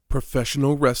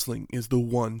Professional wrestling is the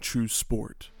one true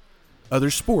sport. Other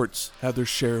sports have their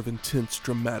share of intense,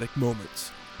 dramatic moments,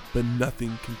 but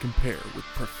nothing can compare with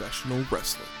professional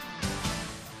wrestling.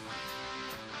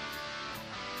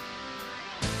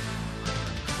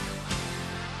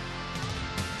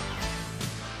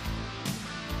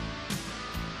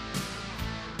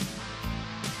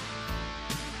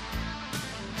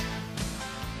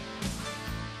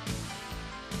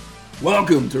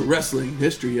 Welcome to Wrestling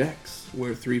History X,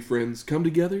 where three friends come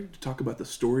together to talk about the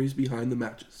stories behind the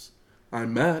matches.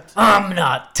 I'm Matt. I'm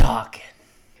not talking.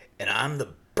 And I'm the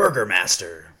Burger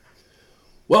Master.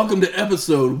 Welcome to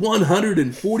episode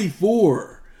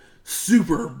 144,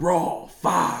 Super Brawl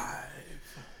 5.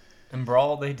 And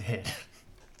brawl they did.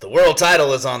 The world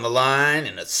title is on the line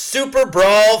in a super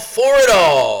brawl for it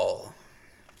all.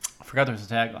 I forgot there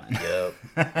was a tagline. Yep.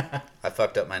 I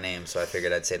fucked up my name, so I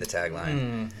figured I'd say the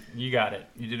tagline. You got it.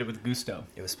 You did it with gusto.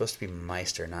 It was supposed to be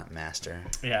Meister, not Master.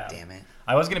 Yeah. Damn it.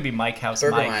 I was going to be Mike House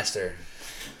Mike. Burgermeister.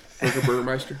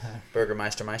 Burgermeister?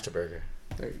 Burgermeister, Meisterburger.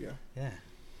 There you go. Yeah.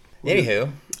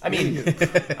 Anywho. I mean,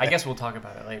 I guess we'll talk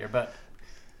about it later, but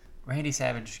Randy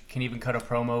Savage can even cut a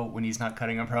promo when he's not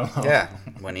cutting a promo. Yeah,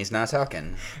 when he's not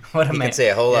talking. What a he man. can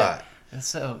say a whole lot. It's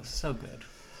so good.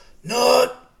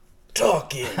 Not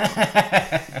talking.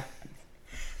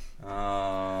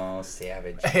 Oh,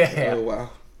 Savage. Yeah. Oh, wow.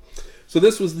 So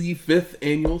this was the 5th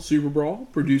annual Super Brawl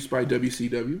produced by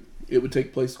WCW. It would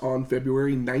take place on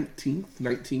February 19th,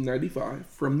 1995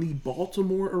 from the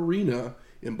Baltimore Arena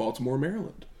in Baltimore,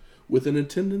 Maryland, with an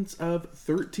attendance of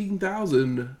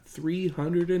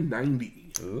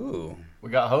 13,390. Ooh.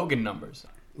 We got Hogan numbers.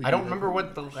 I don't remember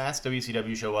what the last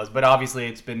WCW show was, but obviously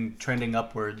it's been trending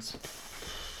upwards.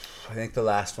 I think the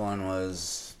last one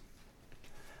was...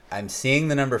 I'm seeing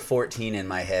the number 14 in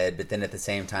my head, but then at the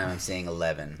same time I'm seeing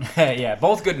 11. Yeah,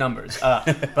 both good numbers.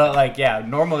 But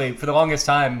normally for the longest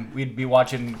time we'd be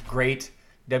watching great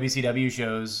WCW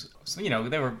shows. So,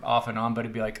 they were off and on, but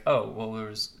it'd be like, oh, well,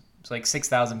 it's like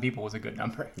 6,000 people was a good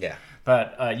number. Yeah.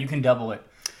 But you can double it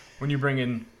when you bring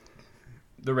in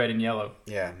the red and yellow.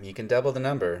 Yeah, you can double the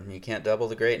number. You can't double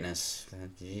the greatness.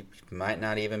 You might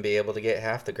not even be able to get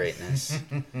half the greatness.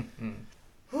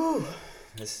 Whew.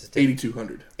 This is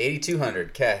 8,200. 8,200.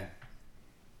 Okay.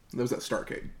 That was that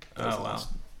Starrcade. Wow.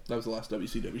 That was the last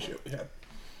WCW show we had.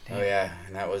 Oh, yeah.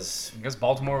 And that was I guess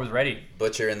Baltimore was ready.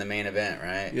 Butcher in the main event,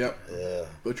 right? Yep. Ugh,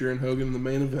 Butcher and Hogan in the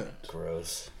main event.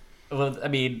 gross. Well, I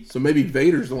mean, So maybe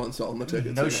Vader's the one selling the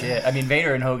tickets. no shit. I mean,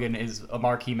 Vader and Hogan is a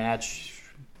marquee match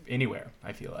anywhere,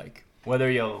 I feel like.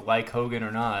 Whether you like Hogan or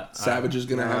not. Savage is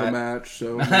going to have a Not. match,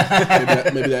 so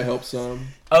maybe that helps some.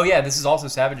 Oh, yeah, this is also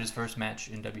Savage's first match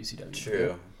in WCW.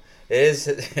 True. It is.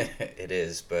 It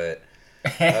is, but...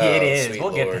 It is. Sweet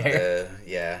We'll Lord, get there.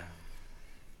 Yeah.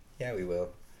 Yeah, we will.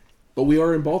 But we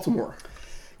are in Baltimore.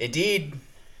 Indeed.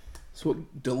 So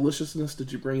what deliciousness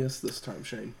did you bring us this time,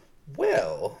 Shane?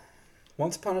 Well,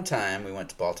 once upon a time, we went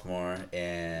to Baltimore,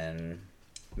 and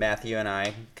Matthew and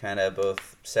I kind of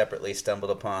both separately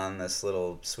stumbled upon this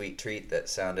little sweet treat that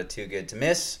sounded too good to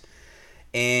miss,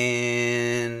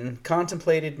 and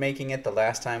contemplated making it the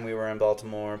last time we were in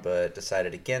Baltimore, but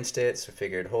decided against it, so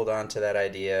figured hold on to that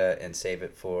idea and save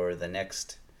it for the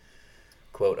next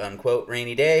quote-unquote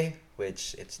rainy day,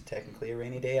 which it's technically a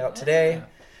rainy day out today,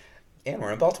 and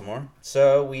we're in Baltimore.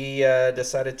 So we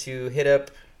decided to hit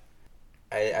up,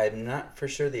 I'm not for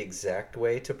sure the exact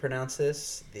way to pronounce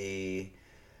this, the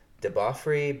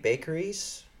DeBoffrey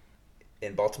Bakeries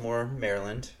in Baltimore,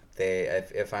 Maryland.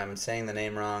 If I'm saying the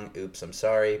name wrong, oops, I'm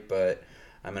sorry, but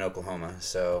I'm in Oklahoma,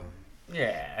 so...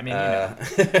 Yeah, I mean,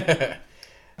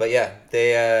 But yeah, they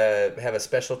have a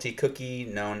specialty cookie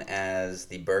known as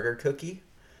the Burger Cookie.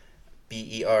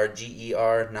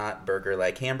 Berger, not burger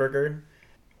like hamburger.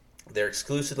 They're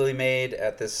exclusively made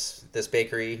at this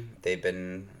bakery. They've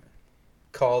been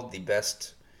called the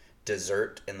best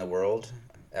dessert in the world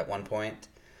at one point.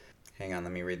 Hang on,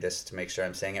 let me read this to make sure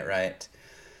I'm saying it right.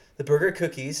 The Burger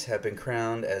Cookies have been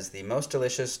crowned as the most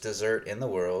delicious dessert in the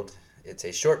world. It's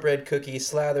a shortbread cookie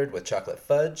slathered with chocolate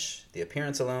fudge. The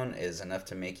appearance alone is enough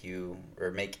to make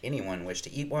anyone wish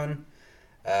to eat one.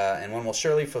 And one will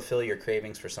surely fulfill your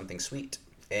cravings for something sweet.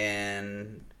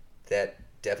 And that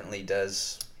definitely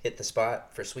does hit the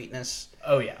spot for sweetness.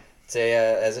 Oh, yeah. It's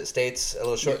as it states, a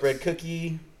little shortbread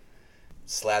cookie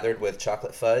slathered with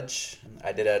chocolate fudge.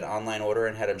 I did an online order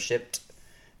and had them shipped.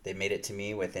 They made it to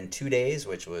me within 2 days,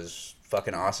 which was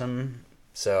fucking awesome.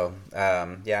 So,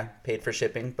 yeah, paid for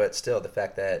shipping, but still, the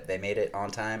fact that they made it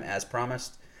on time as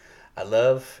promised, I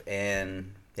love.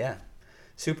 And, yeah,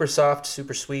 super soft,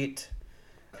 super sweet.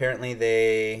 Apparently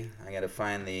I got to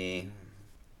find the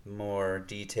more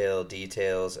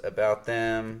details about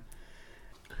them.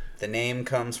 The name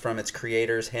comes from its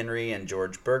creators, Henry and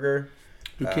George Berger.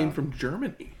 Who came from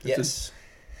Germany. Yes.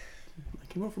 They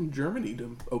came out from Germany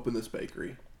to open this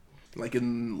bakery. Like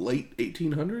in late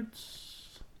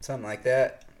 1800s? Something like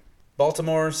that.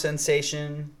 Baltimore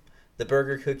sensation, the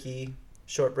burger cookie,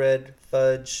 shortbread,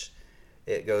 fudge.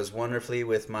 It goes wonderfully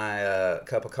with my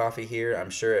cup of coffee here.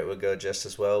 I'm sure it would go just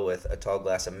as well with a tall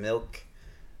glass of milk,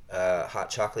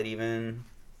 hot chocolate even.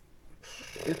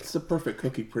 It's a perfect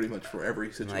cookie pretty much for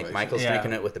every situation. Like Michael's Yeah.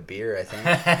 drinking it with a beer, I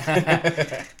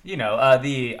think. You know,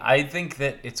 I think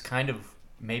that it's kind of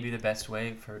maybe the best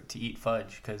way to eat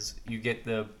fudge because you get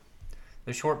the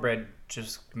shortbread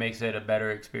just makes it a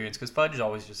better experience because fudge is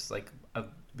always just like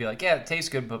be like, yeah, it tastes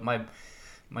good, but my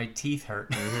teeth hurt.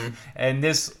 Mm-hmm. And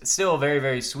this still very,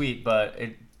 very sweet, but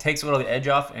it takes a little of the edge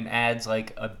off and adds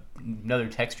like another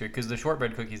texture because the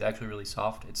shortbread cookie is actually really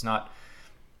soft. It's not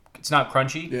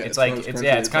crunchy. Yeah, it's it's like not as it's crunchy.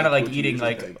 yeah, it's It's kind of like like what you eating usually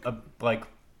like think. a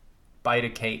bite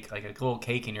of cake, like a little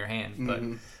cake in your hand, but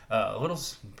a little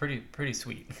pretty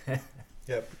sweet.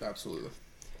 Yep. Absolutely.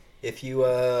 If you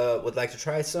would like to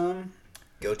try some,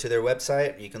 go to their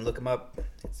website. You can look them up.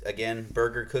 It's, again,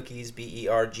 Burger Cookies,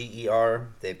 Berger.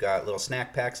 They've got little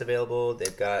snack packs available.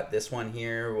 They've got this one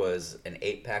here was an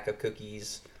 8-pack of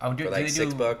cookies Oh, for like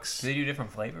 $6. Do they do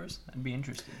different flavors? I'd be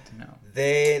interested to know.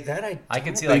 I can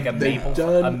don't- see like a maple They've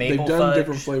done fudge.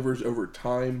 different flavors over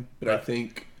time, but I But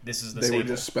think This is the they were staple.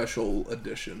 just special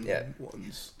edition Yeah.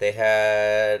 ones. They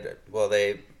had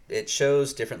it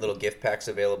shows different little gift packs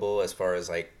available as far as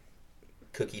like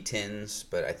cookie tins,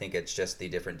 but I think it's just the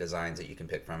different designs that you can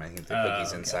pick from. I think the cookies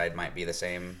okay. inside might be the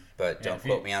same, but Yeah, don't if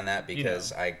you- quote me on that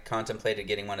because I contemplated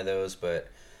getting one of those, but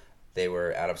they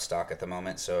were out of stock at the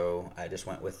moment, so I just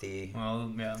went with the Well,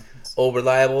 yeah. old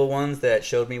reliable ones that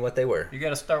showed me what they were. You got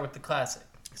to start with the classic.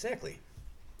 Exactly.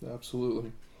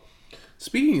 Absolutely.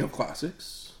 Speaking of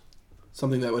classics,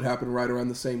 something that would happen right around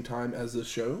the same time as this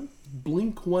show,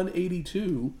 Blink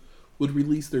 182 would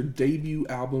release their debut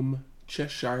album,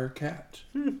 Cheshire Cat,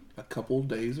 a couple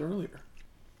days earlier.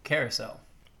 Carousel.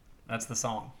 That's the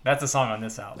song. That's the song on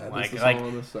this album. That is like, the like, song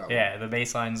on this album. yeah, the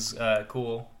bass line's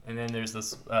cool, and then there's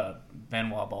this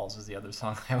Benoit Balls is the other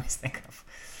song I always think of,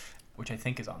 which I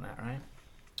think is on that, right?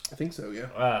 I think so,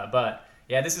 yeah. But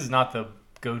yeah, this is not the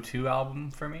go-to album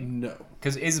for me. No.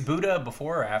 Because is Buddha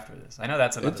before or after this? I know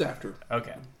that's another. It's after.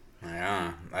 Okay.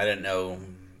 Yeah, I didn't know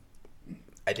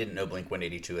Blink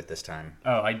 182 at this time.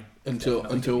 Oh, I Until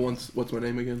definitely what's my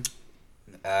name again?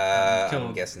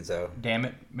 I'm guessing so. Damn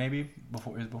it, maybe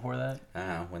before that. I don't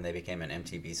know, when they became an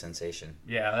MTV sensation.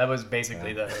 Yeah, that was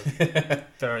basically the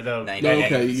No, 98,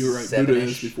 okay, you're right. 7-ish. Buddha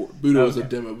is before. Buddha was a Okay.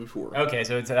 demo before. Okay,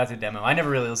 so that's a demo. I never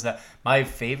really listened to that. My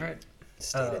favorite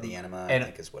State of the Anima, I and-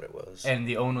 think is what it was. and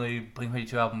the only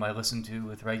Blink-182 album I listen to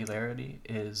with regularity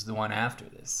is the one after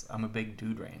this. I'm a big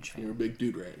Dude Ranch fan. You're a big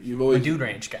Dude Ranch. You've I'm a always Dude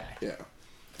Ranch guy. Yeah.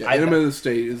 I- Enema of the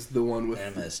State is the one with.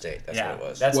 Enema of the State, that's Yeah, what it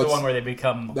was. that's the What's- one where they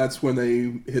become That's when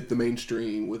they hit the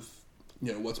mainstream with,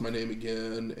 What's My Name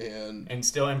Again, and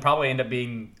and probably end up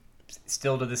being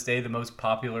still to this day the most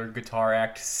popular guitar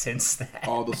act since that.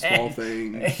 All the Small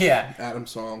Things. Yeah. Adam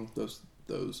Song.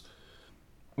 Those.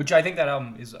 Which I think that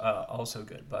album is also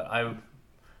good, but I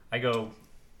go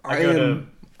I to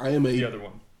am the a other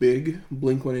one. big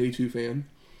Blink 182 fan.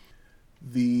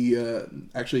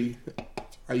 Actually,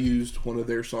 I used one of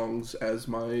their songs as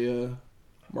my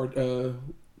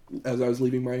as I was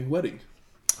leaving my wedding.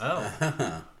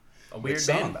 Oh, a weird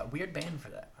song? band, a weird band for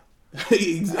that.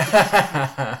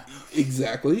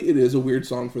 Exactly, it is a weird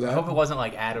song for I hope it that. wasn't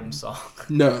like Adam's song.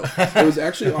 No, it was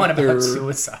actually One off their. about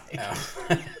suicide.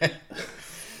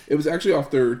 It was actually off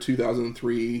their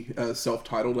 2003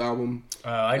 self-titled album.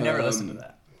 I never listened to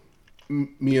that.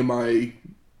 Me and my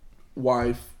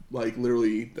wife, like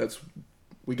literally,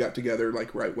 we got together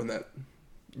like right when that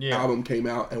Yeah, album came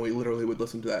out, and we literally would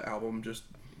listen to that album just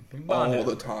Bonded. all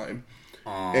the time.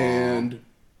 Aw. And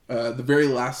the very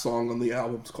last song on the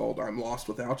album is called "I'm Lost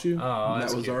Without You." Oh, And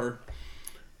that's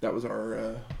that was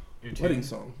our Your tune. wedding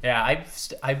song. Yeah,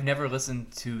 I've never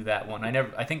listened to that one.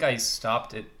 I think I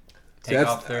stopped at Take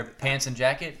That's- Off Their Pants and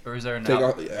Jacket, or is there an Take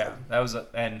album? Off- yeah. That was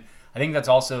and I think that's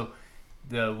also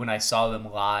when I saw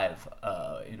them live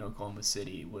in Oklahoma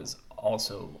City was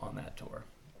also on that tour.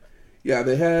 Yeah,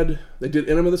 they did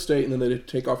 "Enema of the State," and then they did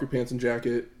 "Take Off Your Pants and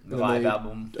Jacket." The and then live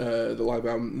album. The live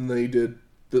album, and they did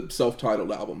the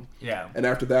self-titled album. Yeah. And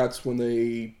after that's when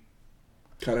they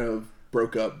kind of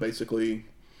broke up, basically,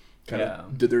 kind Yeah.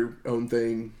 of did their own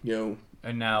thing.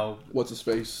 And now What's his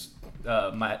face?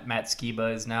 Matt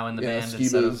Skiba is now in the Yeah, band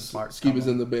instead of Skiba's Mark Skiba's Hummel.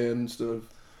 in the band instead of.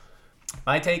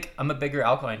 My take, I'm a bigger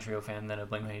Alkaline Trio fan than a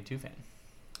Blink-182 fan.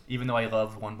 Even though I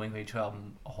love one Blink-182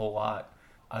 album a whole lot,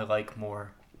 I like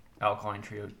more Alkaline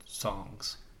Trio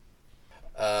songs.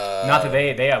 Not that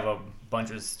they have a bunch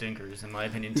of stinkers in my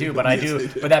opinion too, but I Yes, do. they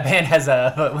do. But that band has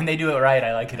but when they do it right,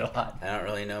 I like it a lot. I don't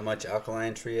really know much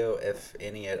Alkaline Trio, if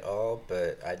any at all,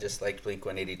 but I just liked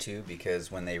Blink-182 because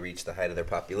when they reached the height of their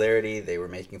popularity, they were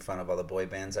making fun of all the boy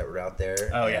bands that were out there.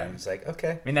 Oh, yeah. And it's like,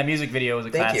 okay. I mean, that music video was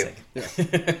a Thank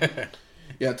classic. you.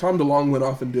 Yeah, Tom DeLonge went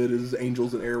off and did his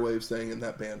Angels and Airwaves thing, and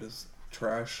that band is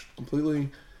trash completely.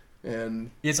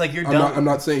 And It's like you're I'm done.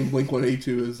 not saying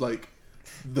Blink-182 is like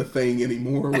the thing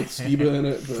anymore with Skiba in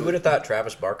it. Who would But have thought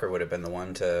Travis Barker would have been the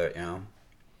one to,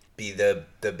 be the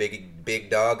big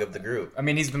dog of the group? I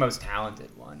mean, he's the most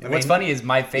talented one. I What's mean, funny is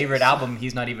my favorite album,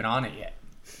 he's not even on it yet.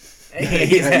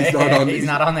 he's not on. He's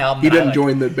not on the album. He that I didn't like.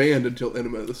 join the band until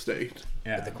Enema of the State.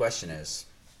 Yeah. But the question is,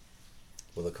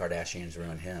 will the Kardashians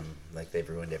ruin him like they've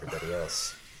ruined everybody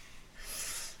else?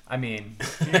 I mean,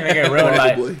 if you're gonna get ruined by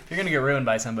Probably. if you're gonna get ruined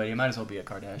by somebody, you might as well be a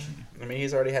Kardashian. I mean,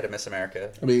 he's already had a Miss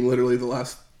America. I mean, literally the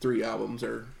last 3 albums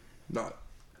are not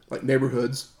like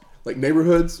Neighborhoods. Like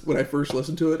Neighborhoods, when I first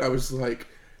listened to it, I was like,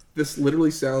 this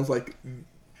literally sounds like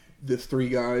the 3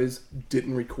 guys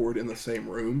didn't record in the same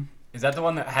room. Is that the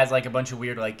one that has like a bunch of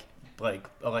weird like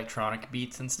electronic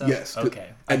beats and stuff? Yes. Okay.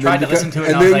 I And tried then to listen to it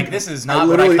and I and was then like, this is I not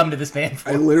what I literally- come to this band for.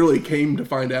 I literally came to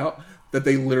find out that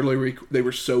they literally they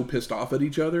were so pissed off at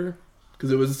each other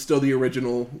because it was still the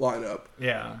original lineup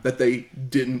Yeah. that they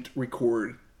didn't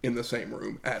record in the same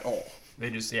room at all. They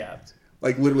just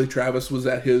Like literally Travis was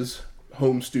at his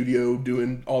home studio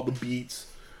doing all the beats,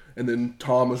 and then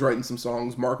Tom was writing some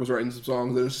songs, Mark was writing some songs,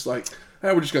 and it was just like,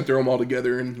 we're just gonna throw them all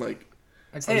together and like.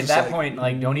 I'd I say was at just that like, point,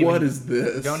 like don't even what is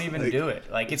this? Don't even Like, do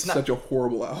it. Like it's not such a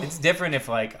horrible album. It's different if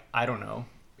like I don't know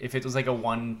if it was like a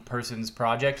one person's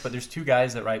project, but there's 2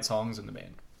 guys that write songs in the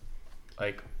band.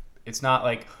 Like it's not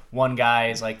like one guy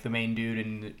is like the main dude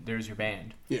and there's your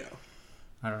band. Yeah,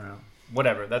 I don't know.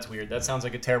 Whatever. That's weird. That sounds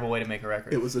like a terrible way to make a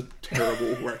record. it was a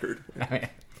terrible record.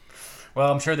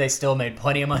 Well, I'm sure they still made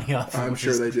plenty of money off. I'm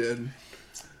sure they did.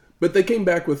 But they came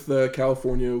back with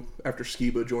California after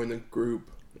Skiba joined the group,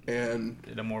 and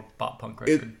did a more pop punk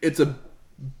it, record.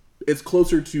 it's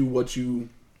closer to what you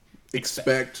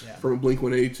expect yeah. from a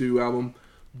Blink-182 album,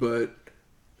 but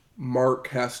Mark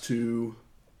has to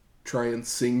try and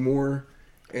sing more,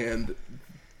 and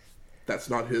that's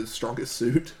not his strongest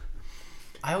suit.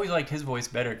 I always like his voice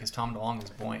better because Tom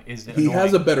DeLonge is He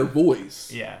has a better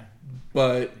voice, yeah,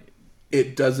 but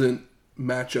it doesn't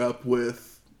match up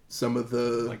with some of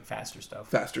the like faster stuff.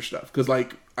 faster stuff. Because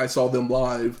like I saw them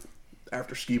live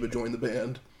after Skiba joined the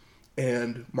band,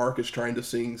 and Mark is trying to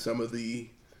sing some of the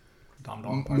Tom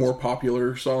DeLonge parts. more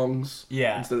popular songs,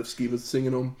 Yeah. instead of Skiba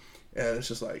singing them, and it's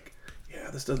just like, yeah,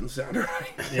 this doesn't sound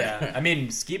right. Yeah, I mean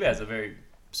Skiba has a very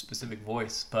specific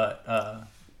voice, but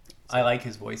I like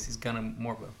his voice. He's kind of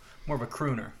more of a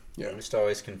crooner. Yeah, I used to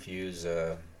always confuse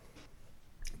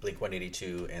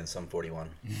Blink-182 and Sum 41.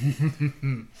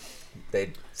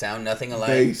 They sound nothing alike,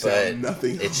 They but sound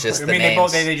nothing it's just I the mean,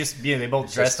 names. they just they both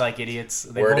It's dressed just like idiots.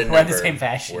 They Word both and wear number. the same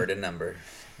fashion. Word and number.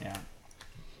 Yeah.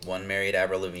 One married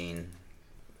Avril Lavigne,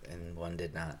 and one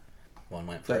did not. One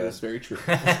went for that a, is very true.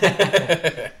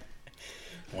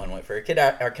 one went for a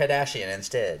Kardashian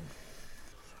instead.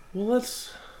 Well,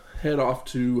 let's head off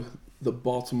to the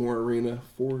Baltimore Arena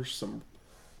for some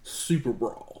Super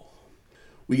Brawl.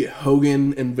 We get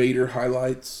Hogan and Vader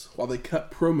highlights while they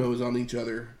cut promos on each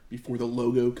other before the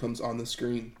logo comes on the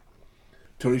screen.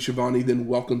 Tony Schiavone then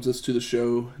welcomes us to the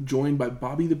show, joined by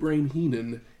Bobby the Brain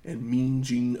Heenan and Mean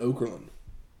Gene Okerlund.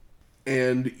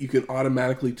 And you can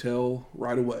automatically tell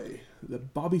right away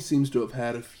that Bobby seems to have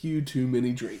had a few too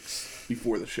many drinks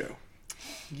before the show.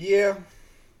 Yeah.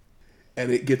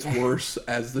 And it gets worse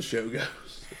as the show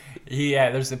goes.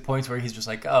 Yeah, there's the points where he's just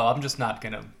like, "Oh, I'm just not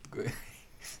gonna."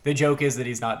 The joke is that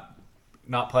he's not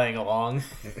playing along.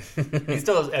 He's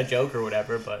still a joke or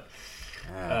whatever, but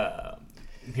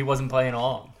he wasn't playing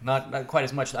along. Not quite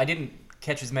as much. I didn't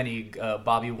catch as many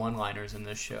Bobby one-liners in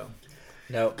this show.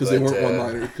 No, Because they but, weren't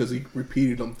one-liners, because he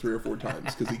repeated them 3 or 4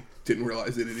 times, because he didn't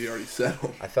realize that he already said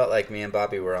them. I felt like me and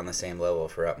Bobby were on the same level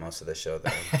throughout most of the show,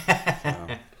 though.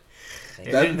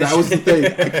 That was the thing.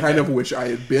 I kind of wish I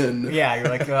had been Yeah, you're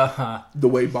like, the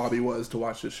way Bobby was to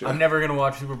watch this show. I'm never gonna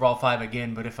watch Super Bowl 5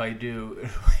 again, but if I do,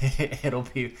 it'll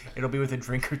be with a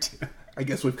drink or 2. I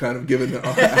guess we've kind of given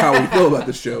how we feel about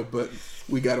the show, but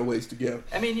we got a ways to go.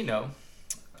 I mean, it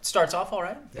starts off all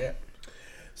right. Yeah.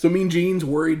 So Mean Gene's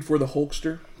worried for the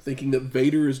Hulkster, thinking that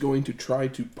Vader is going to try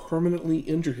to permanently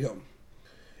injure him.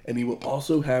 And he will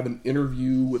also have an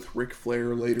interview with Ric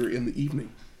Flair later in the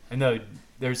evening. And no,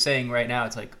 they're saying right now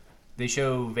it's like they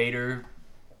show Vader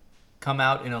come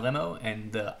out in a limo,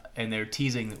 and they're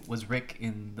teasing was Rick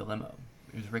in the limo.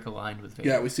 It was Rick aligned with Vader.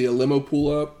 Yeah, we see a limo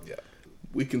pull up. Yeah.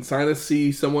 We can kind of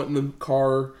see someone in the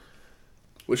car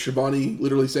with Shivani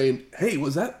literally saying, "Hey,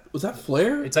 was that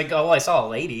Flair?" It's like, oh, I saw a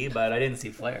lady, but I didn't see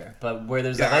Flair. But where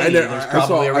there's a Yeah, lady, there's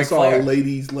probably a Ric I saw Flair. a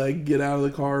lady's leg get out of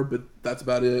the car, but that's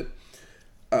about it.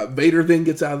 Vader then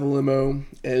gets out of the limo,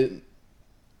 and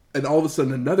all of a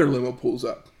sudden another limo pulls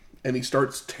up, and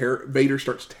Vader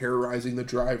starts terrorizing the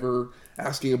driver,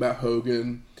 asking about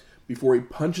Hogan, before he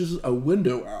punches a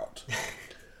window out.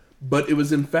 But it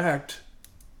was in fact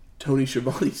Tony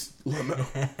Schiavone's limo,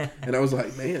 and I was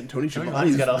like, man, Tony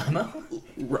Schiavone's got a limo.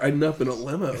 riding up in a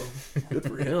limo. Good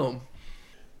for him.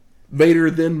 Vader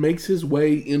then makes his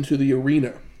way into the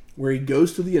arena, where he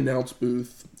goes to the announce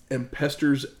booth and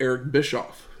pesters Eric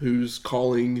Bischoff, who's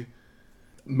calling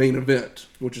main event,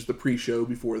 which is the pre-show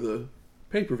before the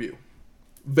pay-per-view.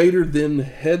 Vader then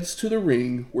heads to the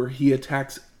ring, where he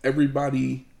attacks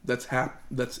everybody that's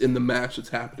in the match that's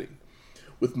happening,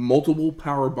 with multiple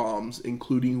power bombs,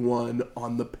 including one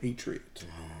on the Patriot.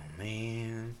 Oh,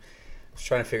 man. I was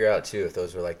trying to figure out, too, if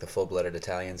those were like the full-blooded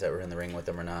Italians that were in the ring with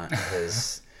him or not,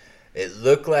 because it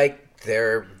looked like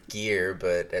their gear,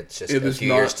 but it's just a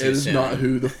few years too soon. It is not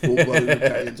who the full-blooded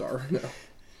Italians are, no.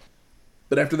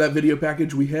 But after that video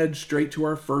package, we head straight to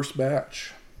our first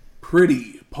match.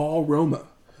 Pretty Paul Roma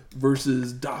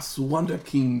versus Das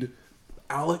Wunderkind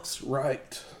Alex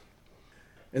Wright.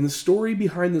 And the story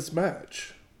behind this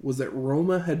match was that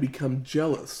Roma had become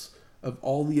jealous of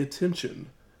all the attention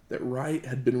that Wright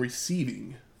had been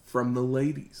receiving from the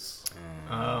ladies.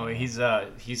 Oh,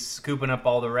 he's scooping up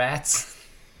all the rats.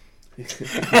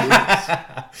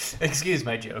 Excuse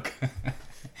my joke.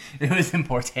 It was in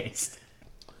poor taste.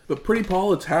 But Pretty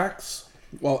Paul attacks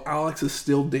while Alex is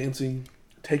still dancing,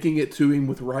 taking it to him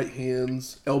with right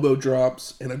hands, elbow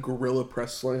drops, and a gorilla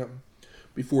press slam,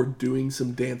 before doing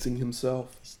some dancing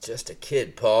himself. He's just a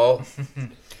kid, Paul.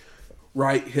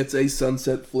 Wright hits a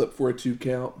sunset flip for a 2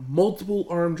 count, multiple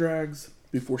arm drags,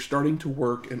 before starting to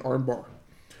work an armbar.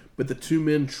 But the two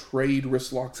men trade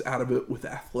wrist locks out of it with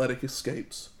athletic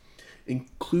escapes,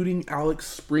 including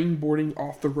Alex springboarding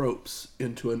off the ropes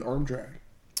into an arm drag.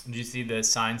 Did you see the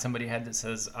sign somebody had that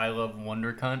says, "I love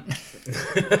Wonder Cunt"?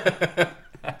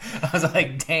 I was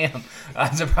like, damn,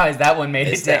 I'm surprised that one made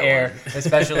it to air,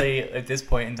 especially at this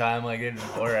point in time, like it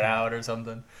didn't blur it out or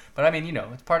something. But I mean,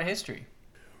 it's part of history.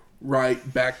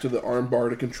 Wright back to the armbar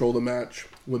to control the match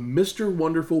when Mr.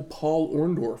 Wonderful Paul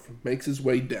Orndorff makes his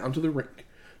way down to the ring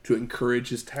to encourage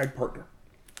his tag partner.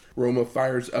 Roma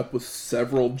fires up with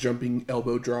several jumping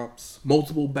elbow drops,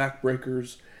 multiple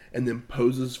backbreakers, and then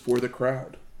poses for the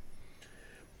crowd.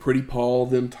 Pretty Paul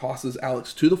then tosses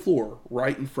Alex to the floor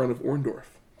right in front of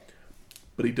Orndorff,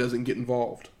 but he doesn't get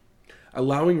involved,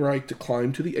 allowing Wright to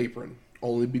climb to the apron,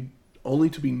 only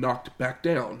to be knocked back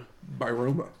down by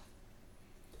Roma.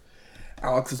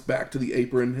 Alex is back to the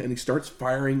apron and he starts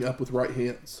firing up with right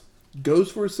hands.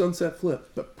 Goes for a sunset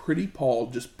flip, but Pretty Paul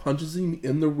just punches him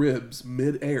in the ribs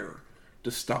mid-air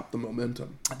to stop the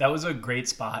momentum. That was a great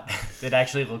spot. It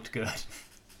actually looked good.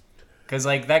 Because,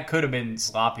 that could have been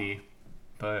sloppy,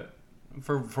 but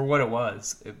for what it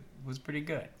was pretty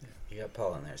good. You got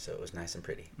Paul in there, so it was nice and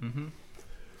pretty. Mm-hmm.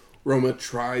 Roma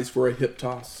tries for a hip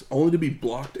toss, only to be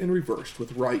blocked and reversed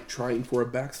with Wright trying for a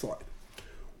backslide,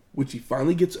 which he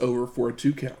finally gets over for a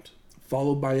 2 count,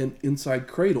 followed by an inside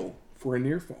cradle for a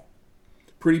near fall.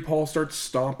 Pretty Paul starts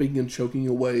stomping and choking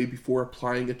away before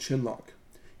applying a chinlock,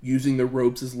 using the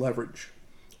ropes as leverage,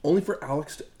 only for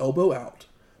Alex to elbow out,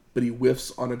 but he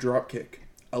whiffs on a dropkick,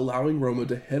 allowing Roma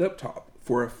to head up top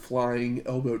for a flying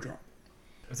elbow drop.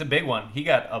 It's a big one. He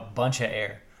got a bunch of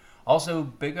air. Also,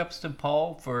 big ups to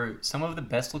Paul for some of the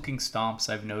best looking stomps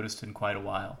I've noticed in quite a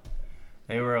while.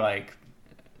 They were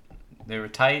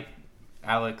tight.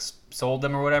 Alex sold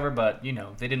them or whatever, but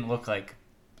they didn't look like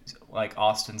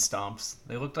Austin stomps.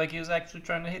 They looked like he was actually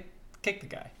trying to kick the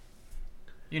guy.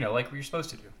 Like what you're supposed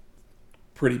to do.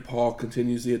 Pretty Paul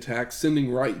continues the attack,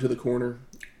 sending Wright into the corner,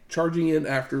 charging in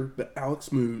after, but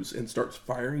Alex moves and starts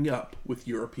firing up with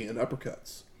European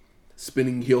uppercuts.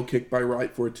 Spinning heel kick by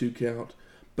Wright for a 2 count,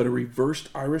 but a reversed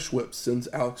Irish whip sends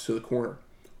Alex to the corner,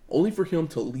 only for him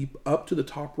to leap up to the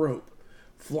top rope,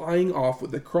 flying off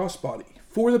with a crossbody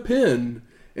for the pin,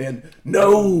 and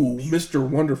no! Mr.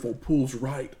 Wonderful pulls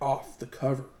Wright off the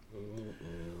cover.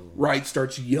 Wright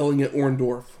starts yelling at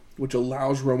Orndorff, which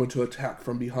allows Roma to attack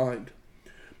from behind.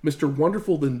 Mr.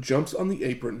 Wonderful then jumps on the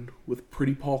apron, with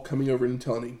Pretty Paul coming over and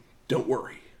telling him, "Don't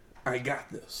worry, I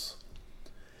got this."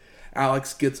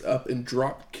 Alex gets up and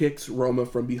drop kicks Roma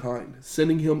from behind,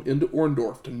 sending him into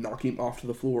Orndorff to knock him off to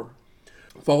the floor,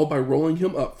 followed by rolling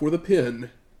him up for the pin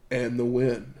and the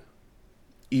win,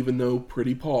 even though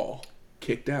Pretty Paul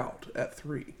kicked out at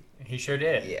 3. He sure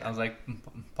did. Yeah. I was like,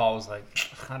 Paul was like,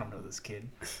 I don't know this kid.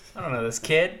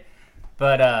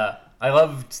 But I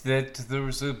loved that there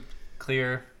was a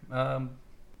clear, some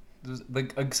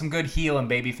good heel and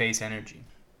babyface energy.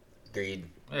 Agreed.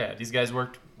 Yeah, these guys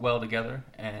worked well together,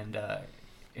 and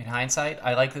in hindsight,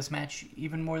 I like this match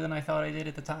even more than I thought I did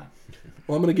at the time.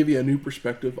 Well, I'm going to give you a new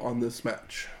perspective on this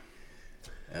match.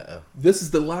 Uh-oh. This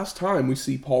is the last time we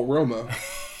see Paul Roma,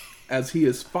 as he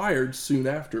is fired soon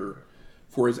after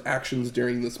for his actions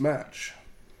during this match.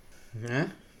 Yeah.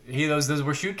 Those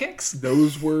were shoot kicks?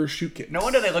 Those were shoot kicks. No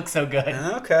wonder they look so good.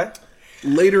 Okay.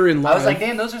 Later in life, I was like,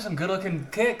 damn, those are some good-looking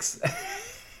kicks.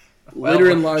 Later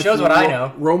in life, shows what I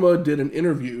know. Roma did an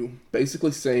interview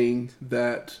basically saying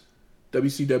that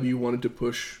WCW wanted to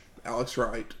push Alex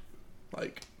Wright.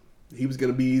 Like, he was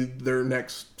going to be their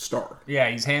next star. Yeah,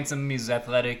 he's handsome, he's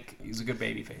athletic, he's a good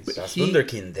babyface. Das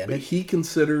Wunderkind, damn But it. he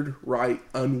considered Wright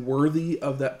unworthy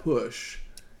of that push,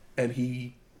 and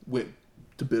he went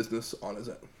to business on his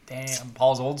own. Damn,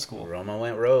 Paul's old school. Roma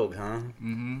went rogue, huh?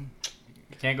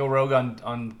 Can't go rogue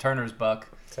on Turner's buck.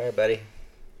 Sorry, buddy.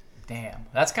 Damn,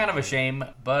 that's kind of a shame,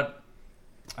 but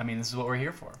I mean, this is what we're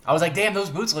here for. I was like, damn, those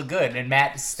boots look good, and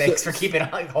Matt, thanks for keeping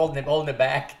holding it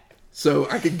back. So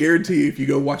I can guarantee you, if you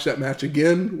go watch that match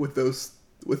again with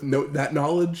that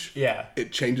knowledge, Yeah.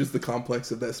 it changes the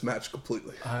complex of this match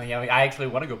completely. Yeah, I actually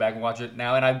want to go back and watch it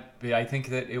now, and I think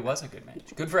that it was a good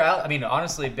match. Good for Alex. I mean,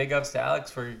 honestly, big ups to Alex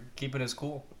for keeping his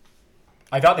cool.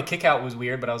 I thought the kick out was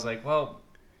weird, but I was like, well,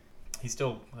 he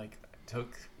still like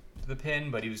took the pin,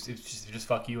 but it was just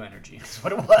fuck you energy. That's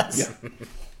what it was. Yeah.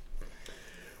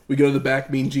 We go to the back,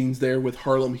 Mean Gene's there with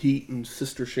Harlem Heat and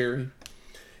Sister Sherry.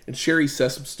 And Sherry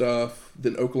says some stuff,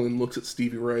 then Okerlund looks at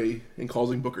Stevie Ray and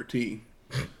calls him Booker T.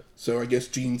 So I guess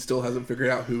Gene still hasn't figured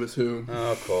out who is who.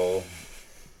 Oh, Cole.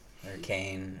 Or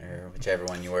Kane, or whichever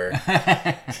one you were.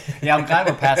 Yeah, I'm glad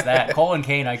we're past that. Cole and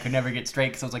Kane, I could never get straight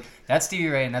because I was like, that's Stevie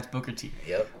Ray and that's Booker T.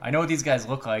 Yep. I know what these guys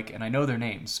look like, and I know their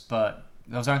names, but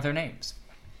those aren't their names.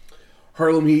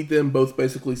 Harlem Heat then both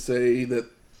basically say that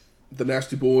the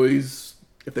Nasty Boys,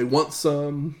 if they want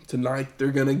some, tonight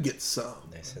they're going to get some.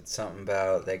 They said something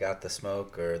about they got the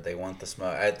smoke or they want the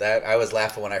smoke. I was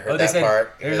laughing when I heard They that said,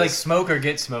 part. There's like smoke or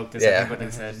get smoked, is Yeah. what they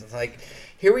said. It's like,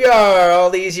 here we are all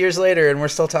these years later and we're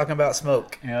still talking about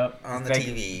smoke Yep. on the They-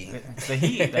 TV. It's the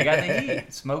Heat. They got the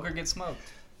Heat. Smoke or get smoked.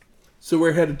 So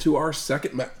we're headed to our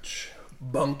second match,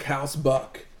 Bunkhouse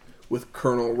Buck, with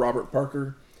Colonel Robert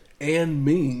Parker and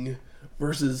Ming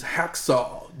versus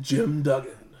Hacksaw Jim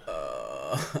Duggan.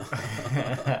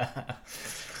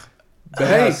 But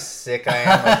How hey, sick I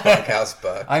am of Bunkhouse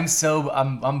Buck. I'm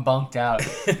bunked out.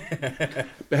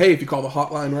 if you call the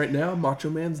hotline right now, Macho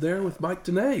Man's there with Mike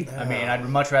Tenay. I mean, I'd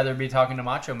much rather be talking to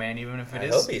Macho Man, even if it I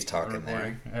is. hope he's talking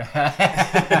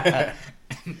there.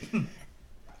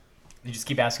 You just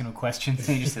keep asking him questions,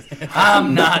 and he just says,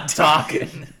 "I'm not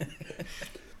talking."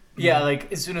 Yeah,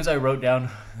 like as soon as I wrote down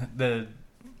the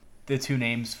two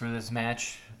names for this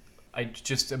match, I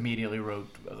just immediately wrote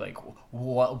like,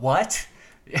 what?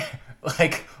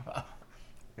 Like,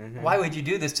 why would you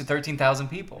do this to 13,000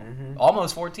 people?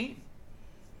 Almost 14.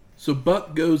 So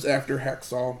Buck goes after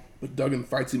Hacksaw, but Duggan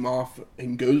fights him off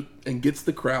and gets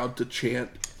the crowd to chant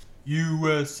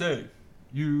USA,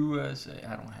 USA.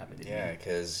 I don't have it. Yeah,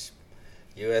 because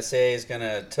USA is going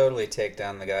to totally take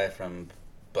down the guy from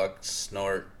Buck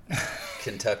Snort,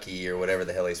 Kentucky, or whatever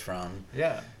the hell he's from.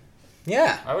 Yeah.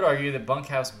 Yeah. I would argue that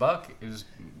Bunkhouse Buck is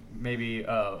maybe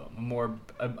a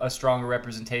stronger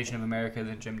representation of America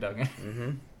than Jim Duggan.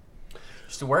 Mm-hmm.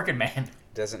 Just a working man.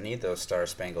 Doesn't need those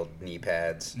star-spangled knee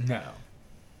pads. No.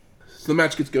 So the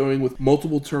match gets going with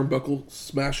multiple turnbuckle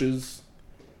smashes,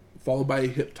 followed by a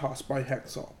hip toss by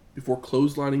Hacksaw, before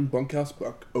clotheslining Bunkhouse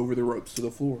Buck over the ropes to the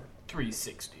floor.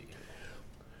 360.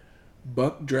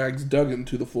 Buck drags Duggan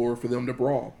to the floor for them to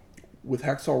brawl, with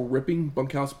Hacksaw ripping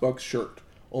Bunkhouse Buck's shirt,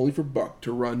 only for Buck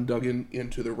to run Duggan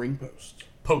into the ring post.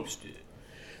 Posted.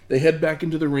 They head back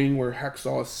into the ring where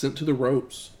Hacksaw is sent to the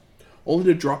ropes, only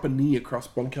to drop a knee across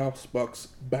Bunkhouse Buck's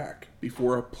back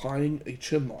before applying a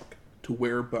chinlock to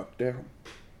wear Buck down.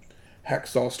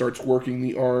 Hacksaw starts working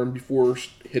the arm before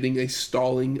hitting a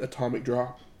stalling atomic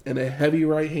drop and a heavy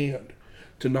right hand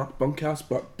to knock Bunkhouse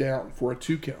Buck down for a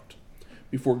 2 count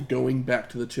before going back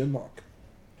to the chinlock.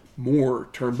 More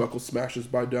turnbuckle smashes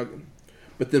by Duggan,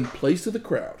 but then plays to the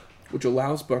crowd, which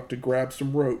allows Buck to grab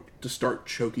some rope to start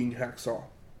choking Hacksaw.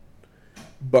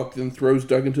 Buck then throws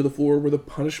Duggan to the floor where the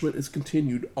punishment is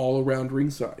continued all around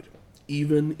ringside,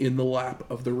 even in the lap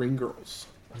of the ring girls.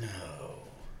 No.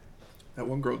 That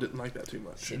one girl didn't like that too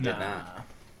much. She did not.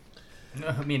 No,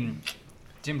 I mean,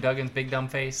 Jim Duggan's big dumb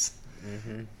face.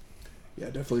 Mm-hmm. Yeah,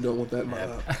 definitely don't want that in my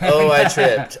lap. Oh, I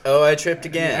tripped. Oh, I tripped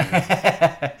again.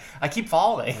 I keep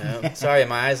falling. No, sorry,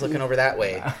 my eye's looking over that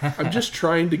way. I'm just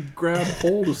trying to grab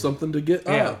hold of something to get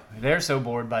Yeah, up. they're so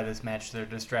bored by this match, they're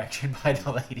distracted by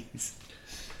the ladies.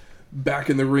 Back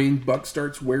in the ring, Buck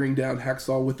starts wearing down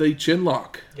Hacksaw with a chin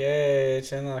lock. Yay,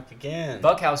 chinlock again.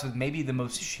 Buckhouse was maybe the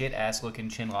most shit-ass looking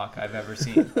chin lock I've ever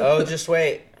seen. Oh, just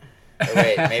wait. Oh,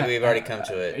 wait, maybe we've already come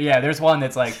to it. Yeah, there's one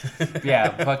that's like, yeah,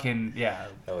 fucking, yeah.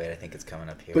 Oh, wait, I think it's coming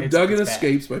up here. But It's Duggan bad.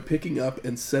 escapes by picking up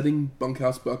and setting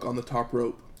Bunkhouse Buck on the top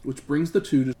rope, which brings the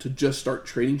two to just start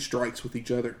trading strikes with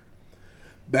each other.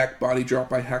 Back body drop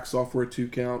by Hacksaw for a 2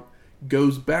 count,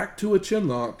 goes back to a chin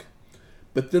lock,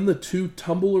 but then the two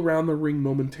tumble around the ring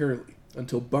momentarily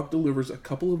until Buck delivers a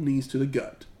couple of knees to the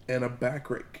gut and a back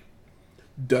rake.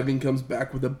 Duggan comes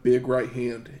back with a big right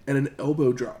hand and an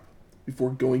elbow drop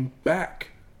before going back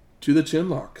to the chin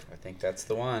lock I think that's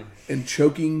the one. and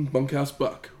choking Bunkhouse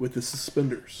Buck with his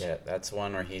suspenders. Yeah, that's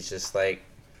one where he's just like,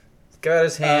 got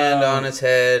his hand on his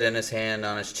head and his hand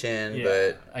on his chin, Yeah.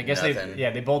 but I guess nothing.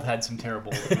 they both had some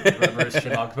terrible reverse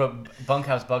chin locks. But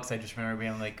Bunkhouse Bucks, I just remember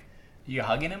being like, you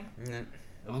hugging him? Mm.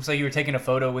 It looks like you were taking a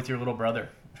photo with your little brother.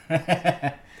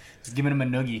 Just giving him a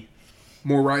noogie.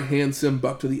 More right hand send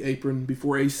Buck to the apron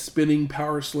before a spinning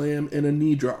power slam and a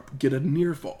knee drop get a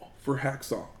near fall for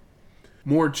Hacksaw.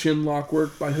 More chin lock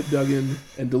work by Duggan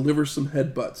and delivers some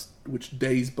headbutts, which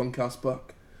daze Bunkhouse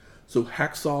Buck. So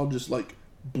Hacksaw just like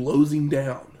blows him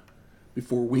down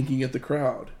before winking at the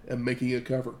crowd and making a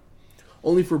cover,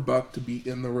 only for Buck to be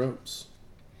in the ropes.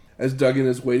 As Duggan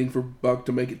is waiting for Buck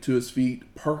to make it to his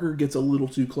feet, Parker gets a little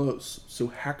too close, so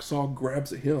Hacksaw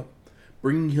grabs at him,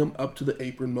 bringing him up to the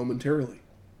apron momentarily.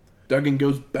 Duggan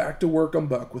goes back to work on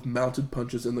Buck with mounted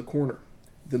punches in the corner,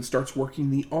 then starts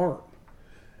working the arm,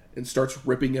 and starts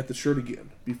ripping at the shirt again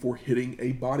before hitting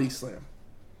a body slam.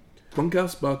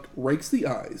 Bunkhouse Buck rakes the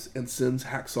eyes and sends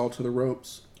Hacksaw to the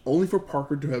ropes, only for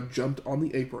Parker to have jumped on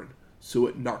the apron, so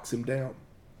it knocks him down.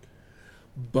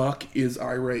 Buck is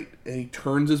irate, and he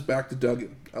turns his back to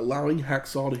Duggan, allowing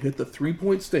Hacksaw to hit the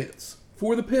 3-point stance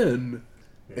for the pin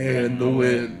and the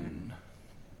win.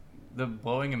 The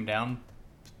blowing him down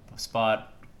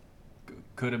spot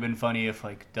could have been funny if,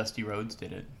 like, Dusty Rhodes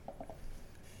did it.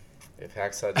 If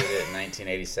Hacksaw did it in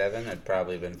 1987, it'd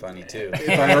probably been funny too.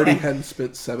 If I already hadn't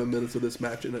spent 7 minutes of this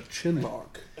match in a chin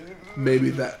lock, maybe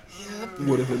that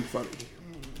would have been funny.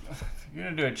 If you're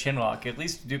gonna do a chin lock, at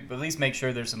least make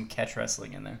sure there's some catch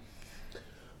wrestling in there.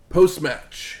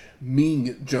 Post-match,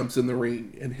 Ming jumps in the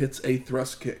ring and hits a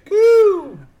thrust kick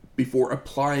before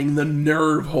applying the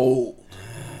nerve hold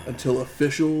until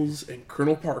officials and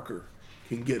Colonel Parker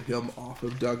can get him off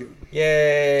of Duggan.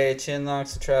 Yay, chin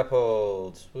locks and trap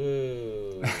holds.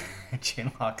 Woo.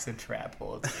 Chin locks and trap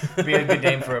holds. Be a good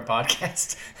name for a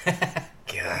podcast.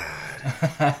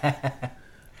 God.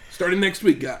 Starting next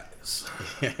week, guys.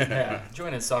 Yeah,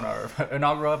 join us on our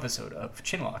inaugural episode of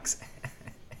Chin Locks.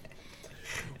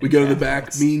 We go to the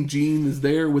back. Mean Gene is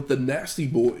there with the Nasty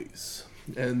Boys.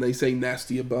 And they say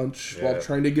nasty a bunch while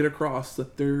trying to get across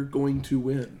that they're going to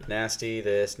win. Nasty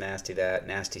this, nasty that,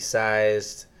 nasty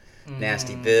sized,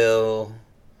 nasty bill.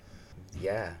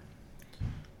 Yeah.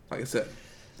 Like I said,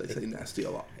 they say nasty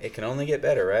a lot. It can only get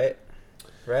better, right?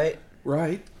 Right?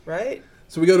 Right. Right?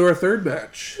 So we go to our third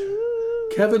match.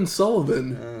 Kevin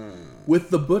Sullivan with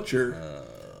the Butcher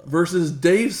versus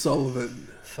Dave Sullivan.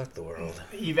 Fuck the world.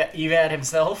 Evad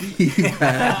himself.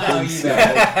 Evad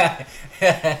himself.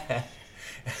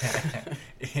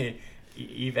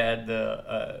 Evad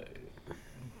the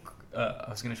I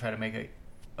was gonna try to make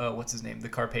a what's his name, the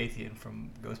Carpathian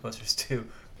from Ghostbusters 2.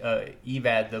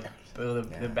 Evad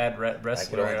the bad wrestler. I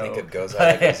could only think of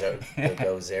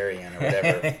Gozerian or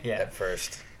whatever Yeah. at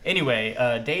first. Anyway,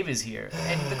 Dave is here,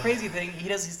 and the crazy thing,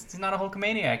 he's not a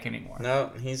Hulkamaniac anymore.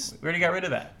 No, we already got rid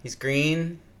of that. He's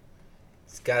green.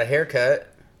 He's got a haircut.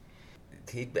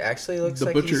 He actually looks The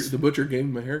like Butcher. he's... The Butcher gave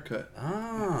him a haircut.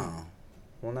 Oh.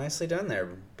 Well, nicely done there,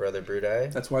 Brother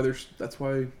Brudai. That's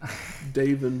why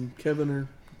Dave and Kevin are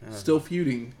still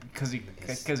feuding. Because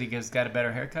he's got a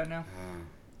better haircut now?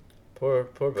 Poor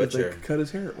Because they Butcher. cut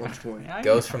his hair at one point. Yeah, I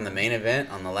Goes know. from the main event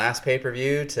on the last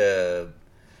pay-per-view to...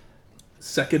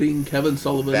 Seconding Kevin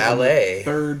Sullivan Valet. on the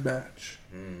third match.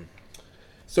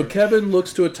 So Kevin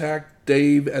looks to attack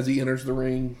Dave as he enters the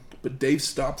ring, but Dave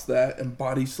stops that and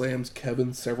body slams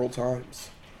Kevin several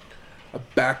times. A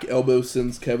back elbow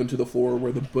sends Kevin to the floor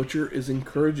where the Butcher is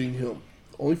encouraging him,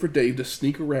 only for Dave to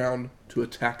sneak around to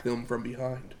attack them from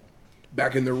behind.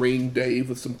 Back in the ring, Dave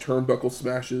with some turnbuckle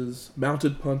smashes,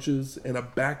 mounted punches, and a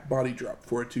back body drop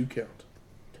for a 2 count.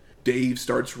 Dave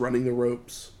starts running the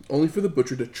ropes, only for the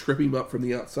Butcher to trip him up from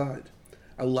the outside,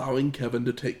 allowing Kevin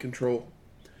to take control,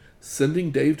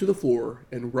 sending Dave to the floor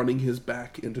and running his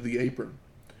back into the apron,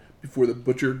 before the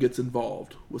Butcher gets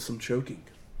involved with some choking.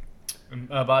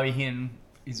 Bobby Heenan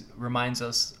reminds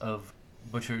us of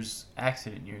Butcher's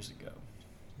accident years ago.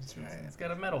 That's right. He's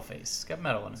got a metal face. He's got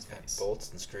metal in his Got face.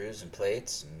 bolts and screws and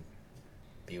plates, and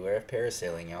beware of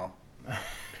parasailing, y'all.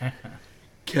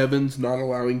 Kevin's not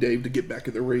allowing Dave to get back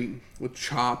in the ring with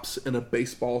chops and a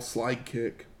baseball slide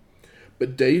kick.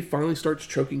 But Dave finally starts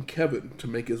choking Kevin to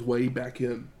make his way back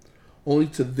in, only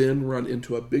to then run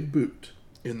into a big boot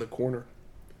in the corner.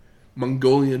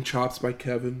 Mongolian chops by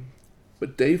Kevin,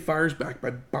 but Dave fires back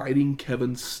by biting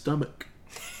Kevin's stomach,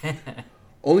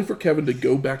 only for Kevin to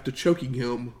go back to choking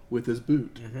him with his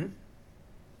boot.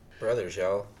 Brothers,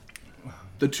 y'all.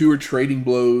 The two are trading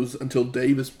blows until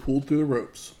Dave is pulled through the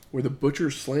ropes, where the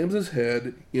Butcher slams his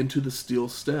head into the steel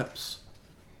steps.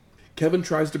 Kevin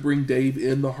tries to bring Dave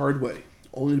in the hard way,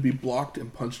 only to be blocked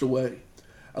and punched away,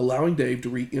 allowing Dave to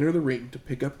re-enter the ring to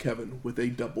pick up Kevin with a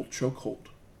double chokehold.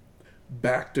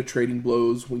 Back to trading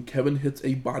blows when Kevin hits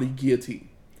a body guillotine.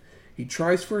 He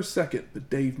tries for a second, but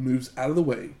Dave moves out of the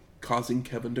way, causing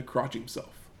Kevin to crotch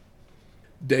himself.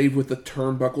 Dave with the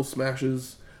turnbuckle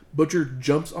smashes. Butcher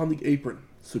jumps on the apron,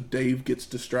 so Dave gets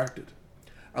distracted,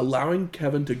 allowing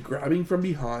Kevin to grab him from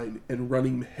behind and run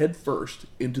him headfirst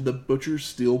into the Butcher's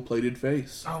steel-plated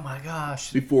face, Oh my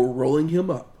gosh. before rolling him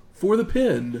up for the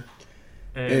pin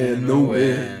and the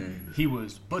win. He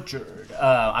was butchered.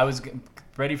 I was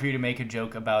ready for you to make a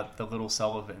joke about the little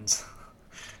Sullivans.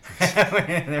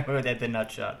 At the nut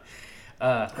shot.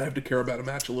 I have to care about a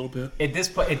match a little bit. At this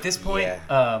point,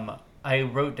 Yeah. I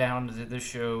wrote down that this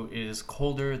show is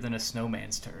colder than a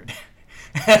snowman's turd.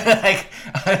 Like,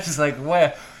 I was just like,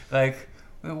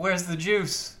 where's the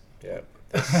juice? Yep.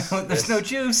 There's no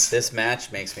juice. This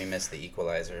match makes me miss the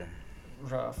Equalizer.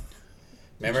 Rough.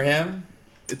 Remember him?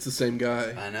 It's the same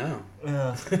guy. I know.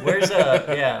 Where's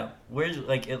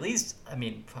like, at least, I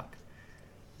mean, fuck.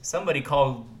 Somebody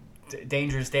called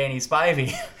Dangerous Danny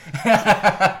Spivey.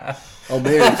 Oh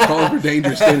man, he's calling for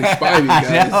Dangerous Danny Spivey, I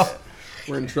know. guys.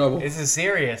 We're in trouble. This is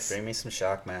serious. Bring me some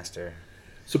Shockmaster.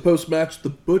 So post-match, the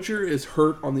Butcher is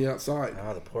hurt on the outside,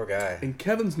 Oh, the poor guy. and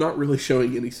Kevin's not really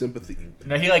showing any sympathy.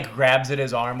 No, he like grabs at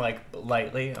his arm like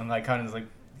lightly and like kind of like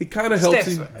He kind of helps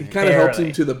Stiff. him. He kind of helps him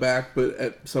Barely. to the back, but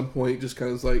at some point, just kind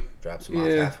of is like, Drops him off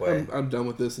 "Yeah, halfway. I'm done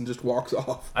with this," and just walks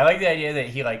off. I like the idea that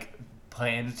he like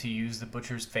planned to use the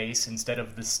Butcher's face instead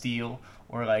of the steel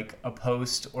or like a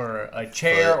post or a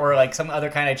chair Foot. or like some other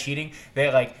kind of cheating.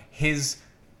 That like his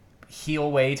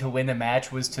heel way to win the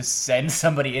match was to send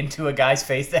somebody into a guy's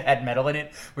face that had metal in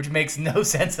it, which makes no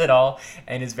sense at all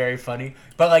and is very funny.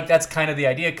 But like that's kind of the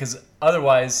idea, because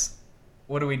otherwise,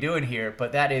 what are we doing here?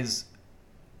 But that is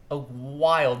a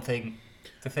wild thing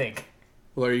to think.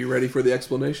 Well, are you ready for the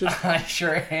explanation? I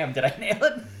sure am. Did I nail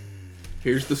it?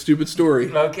 Here's the stupid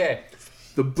story. Okay.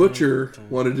 The Butcher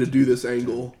wanted to do this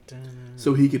angle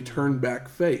so he could turn back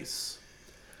face,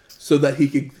 so that he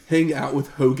could hang out with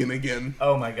Hogan again.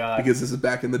 Oh my god. Because this is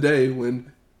back in the day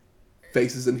when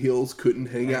faces and heels couldn't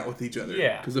hang out with each other.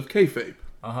 Yeah. Because of kayfabe.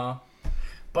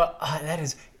 But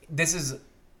this is,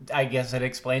 I guess it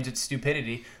explains its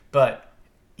stupidity, but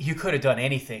you could have done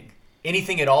anything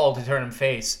at all to turn him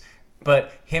face,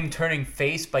 but him turning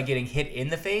face by getting hit in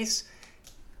the face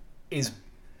is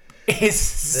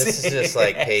This is sick. just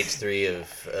like page 3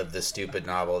 of the stupid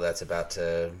novel that's about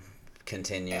to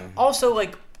continue. Also,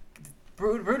 like,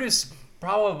 Brutus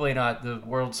probably not the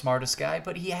world's smartest guy,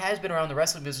 but he has been around the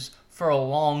wrestling business for a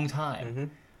long time. Mm-hmm.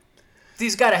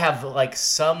 He's got to have like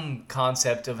some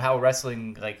concept of how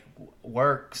wrestling like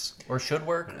works or should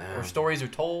work or stories are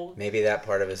told. Maybe that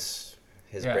part of his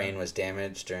Yeah. brain was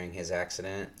damaged during his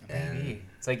accident, and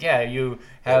It's like, yeah, you it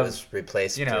have was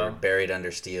replaced you know, or buried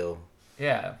under steel.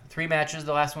 3 matches.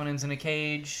 The last one ends in a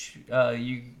cage.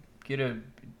 You get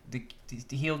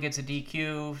the heel gets a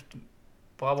DQ.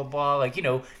 Blah blah blah. Like, you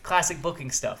know, classic booking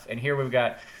stuff. And here we've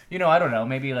got, you know, I don't know,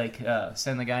 maybe like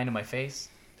send the guy into my face.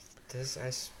 I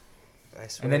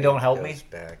swear And then don't he help me? goes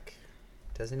back.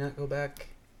 Does he not go back?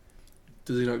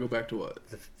 Does he not go back to what?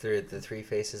 The 3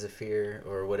 Faces of Fear,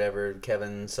 or whatever,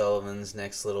 Kevin Sullivan's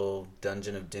next little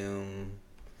Dungeon of Doom.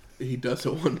 He does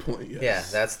at one point, yes. Yeah,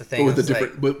 that's the thing. But with a It's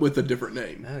different, with a different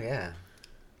name. oh yeah.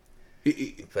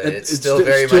 But it's still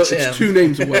very much him. It's 2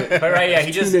 names away. But right, yeah,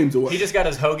 he Two names away. just got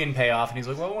his Hogan payoff, and he's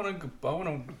like, well, I want to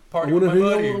party I with want to my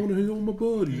hang buddy. out with my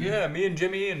buddy. Yeah, me and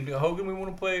Jimmy and Hogan, we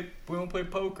want to play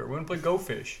poker. We want to play Go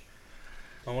Fish.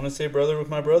 I want to say brother with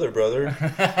my brother.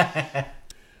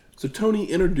 So Tony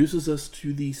introduces us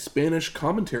to the Spanish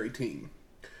commentary team,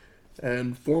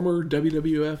 and former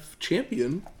WWF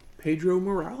champion Pedro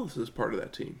Morales is part of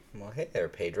that team. Well, hey there,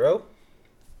 Pedro.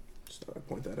 Just thought I'd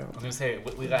point that I was out. gonna say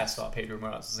we last saw Pedro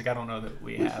Morales. It's like I don't know that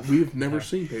we have. We've never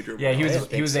seen Pedro Yeah, Morales.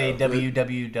 he was a so.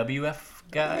 WWF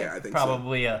guy. Yeah, I think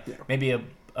probably so. maybe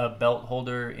a belt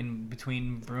holder in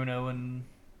between Bruno and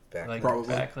like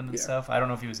Probably. Backlund and Yeah. stuff. I don't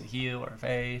know if he was a heel or a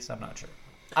face. I'm not sure.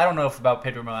 I don't know about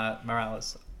Pedro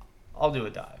Morales. I'll do a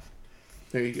dive.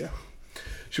 There you go.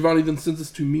 Shivani then sends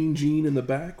us to Mean Gene in the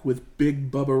back with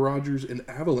Big Bubba Rogers and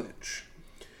Avalanche.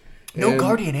 No And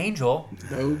Guardian Angel.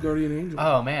 No Guardian Angel.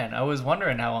 Oh man, I was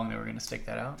wondering how long they were going to stick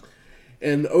that out.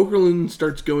 And Okerlund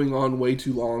starts going on way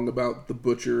too long about the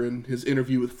Butcher and his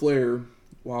interview with Flair,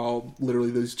 while literally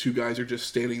those two guys are just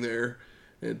standing there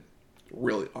and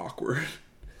really awkward.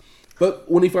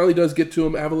 But when he finally does get to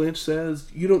him, Avalanche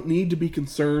says, "You don't need to be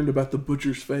concerned about the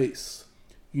Butcher's face.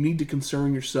 You need to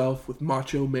concern yourself with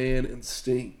Macho Man and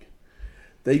Sting.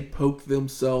 They poke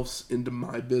themselves into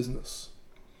my business."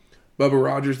 Bubba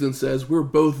Rogers then says, "We're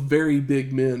both very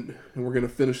big men, and we're going to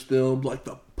finish them like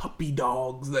the puppy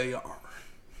dogs they are."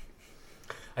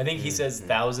 I think he says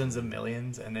thousands of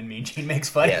millions, and then Mean Gene makes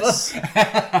fun Yes. of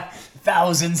him.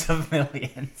 Thousands of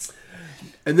millions.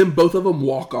 And then both of them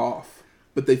walk off,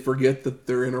 but they forget that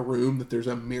they're in a room, that there's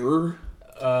a mirror.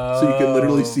 So you can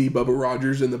literally see Bubba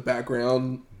Rogers in the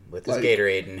background, With his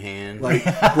Gatorade in hand. like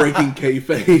breaking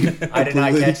kayfabe. I did not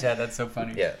completely. catch that. That's so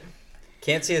funny. Yeah.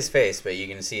 Can't see his face, but you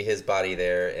can see his body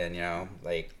there and,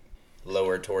 like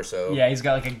lower torso. Yeah, he's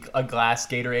got like a glass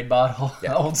Gatorade bottle.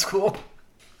 Yeah. Old school.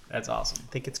 That's awesome.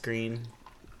 I think it's green.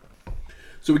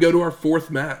 So we go to our fourth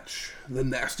match, the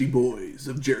Nasty Boys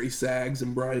of Jerry Sags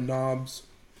and Brian Knobbs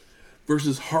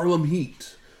versus Harlem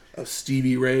Heat of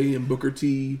Stevie Ray and Booker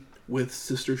T with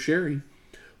Sister Sherry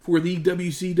for the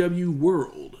WCW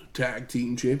World Tag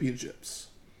Team Championships.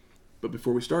 But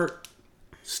before we start,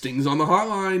 Sting's on the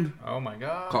hotline. Oh my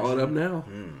god. Call it up now.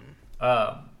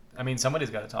 I mean, somebody's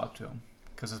got to talk to him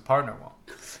because his partner won't.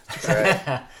 That's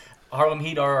right. Harlem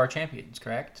Heat are our champions,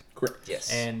 correct? Correct.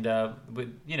 Yes. And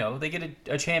they get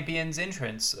a champions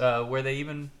entrance where they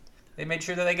made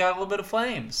sure that they got a little bit of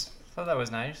flames. Thought that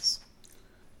was nice.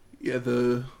 Yeah,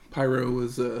 the pyro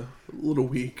was a little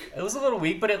weak. It was a little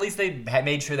weak, but at least they had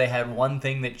made sure they had one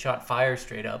thing that shot fire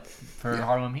straight up for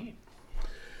Harlem Heat.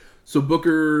 So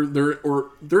Booker,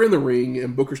 they're in the ring,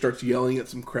 and Booker starts yelling at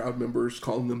some crowd members,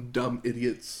 calling them dumb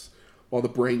idiots, while the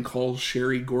Brain calls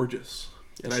Sherry gorgeous.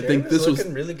 And Sherry I think this was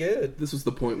looking really good. This was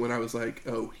the point when I was like,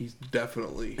 oh, he's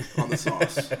definitely on the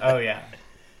sauce. Oh yeah.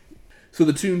 So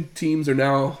the two teams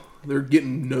they're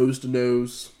getting nose to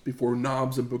nose before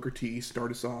Knobbs and Booker T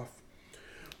start us off.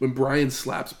 When Brian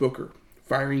slaps Booker,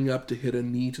 firing up to hit a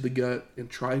knee to the gut and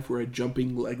try for a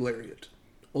jumping leg lariat,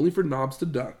 only for Knobbs to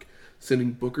duck,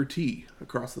 sending Booker T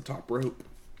across the top rope.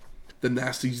 The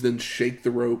Nasties then shake the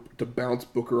rope to bounce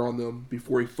Booker on them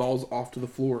before he falls off to the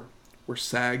floor, where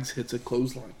Sags hits a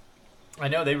clothesline. I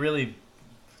know they really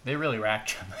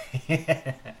racked him.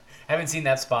 Haven't seen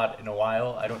that spot in a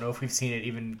while. I don't know if we've seen it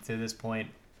even to this point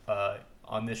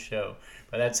on this show,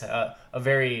 but that's a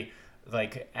very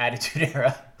like Attitude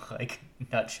Era like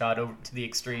nut shot over to the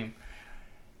extreme.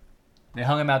 They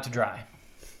hung him out to dry.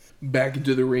 Back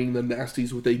into the ring, the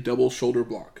Nasties with a double shoulder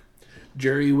block.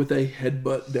 Jerry with a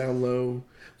headbutt down low,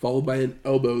 followed by an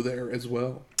elbow there as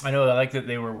well. I know. I like that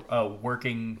they were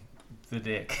working the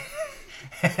dick.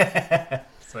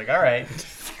 It's like, all right.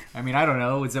 I mean, I don't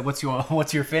know.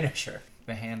 What's your finisher?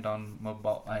 The hand on my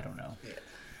ball. I don't know.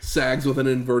 Sags with an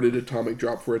inverted atomic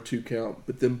drop for a 2 count,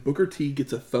 but then Booker T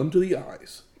gets a thumb to the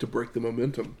eyes to break the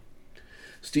momentum.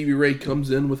 Stevie Ray comes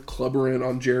in with clubber in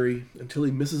on Jerry until he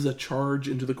misses a charge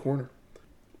into the corner,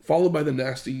 followed by the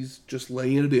Nasties just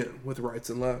laying it in with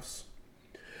rights and lefts.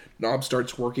 Knobbs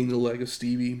starts working the leg of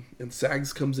Stevie, and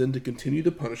Sags comes in to continue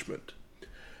the punishment.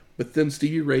 But then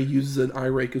Stevie Ray uses an eye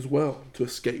rake as well to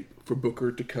escape for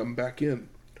Booker to come back in,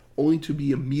 only to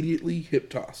be immediately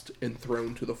hip-tossed and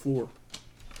thrown to the floor.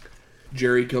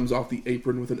 Jerry comes off the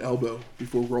apron with an elbow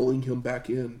before rolling him back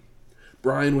in.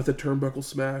 Brian with a turnbuckle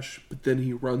smash, but then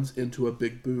he runs into a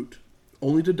big boot,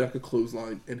 only to duck a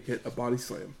clothesline and hit a body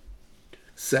slam.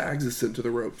 Sags is sent to the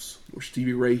ropes, where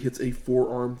Stevie Ray hits a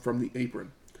forearm from the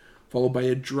apron, followed by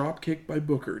a drop kick by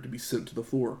Booker to be sent to the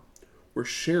floor, where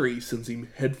Sherry sends him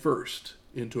headfirst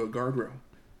into a guardrail.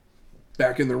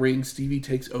 Back in the ring, Stevie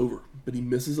takes over, but he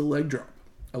misses a leg drop,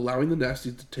 allowing the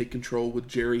Nasties to take control with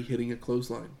Jerry hitting a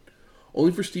clothesline,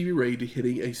 only for Stevie Ray to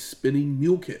hitting a spinning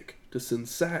mule kick to send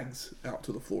Sags out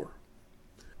to the floor.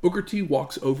 Booker T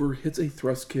walks over, hits a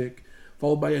thrust kick,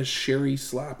 followed by a Sherry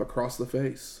slap across the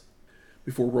face,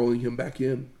 before rolling him back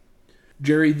in.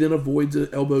 Jerry then avoids an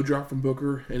elbow drop from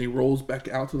Booker, and he rolls back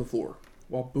out to the floor,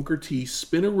 while Booker T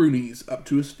spin-a-roonies up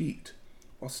to his feet,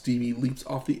 while Stevie leaps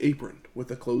off the apron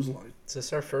with a clothesline. Is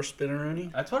this our first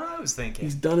spin-a-rooney? That's what I was thinking.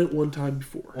 He's done it one time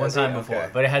before. One time before, Okay.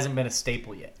 but it hasn't been a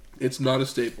staple yet. It's not a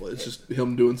staple. It's just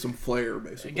him doing some flair,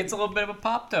 basically. It gets a little bit of a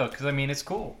pop, though, because, I mean, it's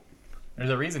cool.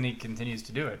 There's a reason he continues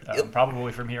to do it,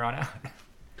 probably from here on out.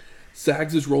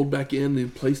 Sags is rolled back in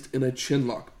and placed in a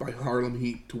chinlock by Harlem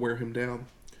Heat to wear him down.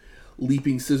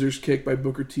 Leaping scissors kick by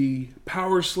Booker T,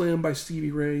 power slam by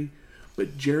Stevie Ray,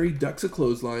 but Jerry ducks a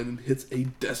clothesline and hits a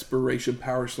desperation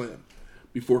power slam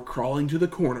before crawling to the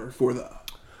corner for the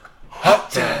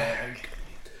Hot tag.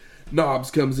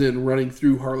 Knobs comes in running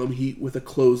through Harlem Heat with a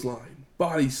clothesline,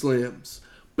 body slams,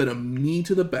 but a knee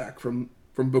to the back from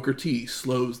Booker T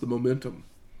slows the momentum.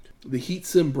 The Heat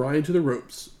send Bryan to the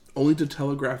ropes, only to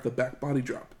telegraph the back body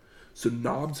drop, so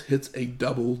Knobs hits a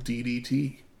double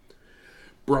DDT.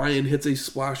 Bryan hits a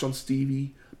splash on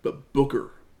Stevie, but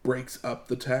Booker breaks up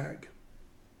the tag.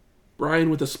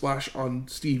 Bryan with a splash on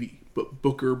Stevie, but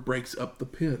Booker breaks up the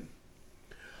pin.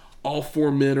 All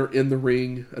four men are in the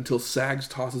ring until Sags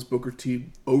tosses Booker T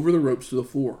over the ropes to the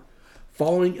floor,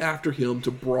 following after him to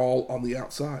brawl on the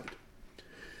outside.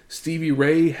 Stevie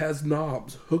Ray has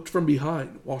Knobs hooked from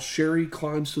behind while Sherry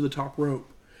climbs to the top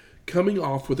rope, coming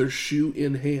off with her shoe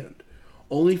in hand,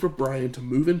 only for Bryan to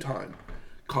move in time,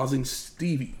 causing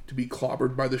Stevie to be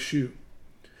clobbered by the shoe.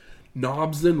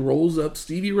 Knobs then rolls up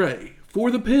Stevie Ray for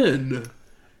the pin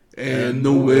and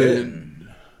the win.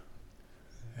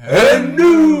 And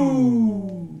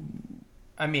new!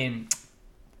 I mean,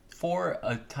 for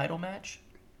a title match,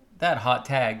 that hot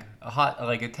tag, a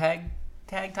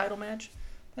tag title match,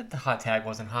 the hot tag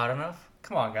wasn't hot enough.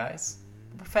 Come on, guys.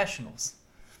 We're professionals.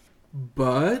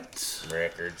 But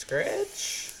Record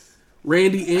scratch.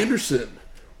 Randy Anderson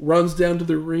runs down to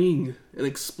the ring and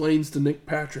explains to Nick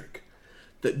Patrick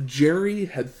that Jerry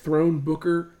had thrown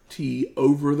Booker T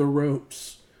over the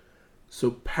ropes. So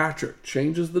Patrick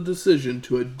changes the decision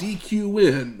to a DQ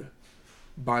win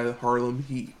by the Harlem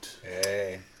Heat.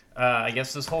 Hey, I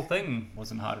guess this whole thing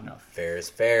wasn't hot enough. fair is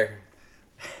fair.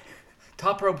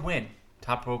 Top rope win.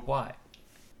 Top rope why?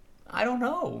 I don't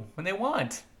know. When they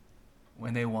want.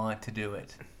 When they want to do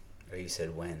it. Oh, you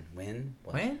said when? When?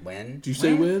 What? When? When? Did you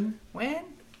say win? When?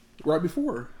 Right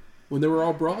before. When they were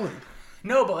all brawling.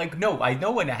 No, but no, I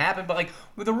know when it happened, but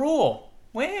with a rule.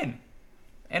 When?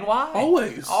 And why?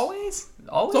 Always. Always? It's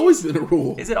always been a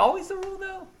rule. Is it always the rule,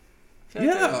 though? I feel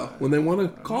like Yeah, when they want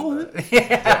to call it.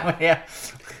 yeah.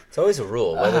 It's always a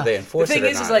rule, whether they enforce The thing it or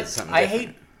is, not. like, is something I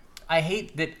different.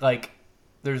 hate that, like,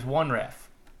 there's one ref.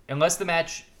 Unless the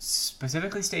match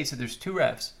specifically states that there's two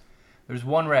refs, there's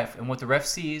one ref, and what the ref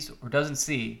sees or doesn't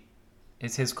see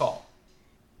is his call.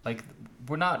 Like,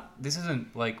 we're not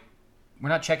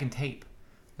checking tape.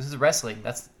 This is wrestling.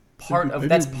 That's part of,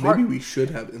 Maybe we should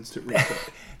have instant replay.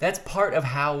 that's part of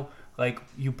how, like,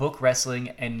 you book wrestling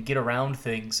and get around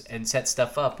things and set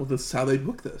stuff up. Well, this is how they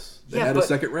book this. They Yeah, had a but-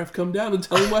 second ref come down and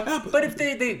tell them what happened. But if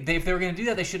they were going to do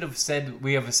that, they should have said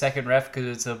we have a second ref because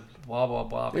it's a blah blah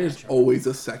blah. There's match. always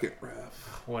a second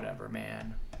ref. Whatever,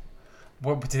 man.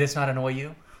 Did this not annoy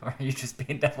you, or are you just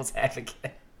being devil's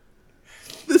advocate?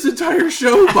 This entire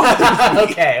show bothers me.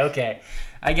 Okay.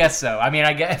 I guess so. I mean,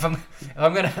 I guess if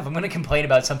I'm gonna complain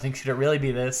about something, should it really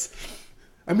be this?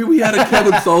 I mean, we had a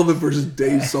Kevin Sullivan versus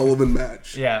Dave Sullivan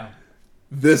match. Yeah.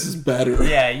 This is better.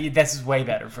 Yeah. This is way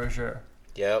better for sure.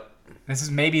 Yep. This is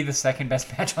maybe the second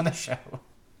best match on the show.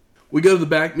 We go to the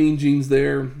back, Mean Gene's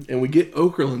there, and we get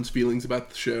Okerlund's feelings about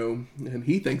the show, and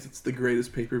he thinks it's the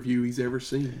greatest pay-per-view he's ever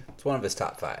seen. It's one of his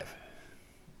top 5.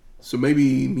 So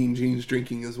maybe Mean Gene's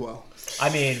drinking as well. I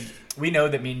mean, we know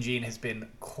that Mean Gene has been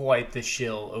quite the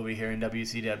shill over here in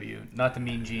WCW. Not the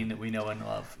Mean Gene that we know and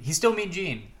love. He's still Mean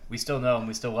Gene. We still know him.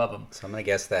 We still love him. So I'm going to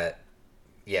guess that,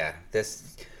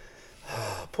 this...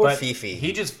 poor But Fifi.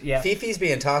 Fifi's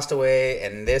being tossed away,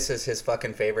 and this is his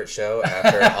fucking favorite show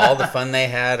after all the fun they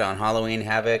had on Halloween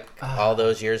Havoc all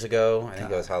those years ago. I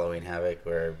think it was Halloween Havoc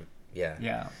where,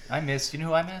 Yeah. I miss. You know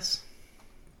who I miss?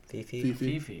 Fifi.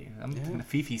 Fifi. I'm a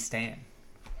Fifi stan.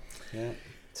 Yeah.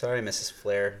 Sorry, Mrs.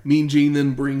 Flair. Mean Gene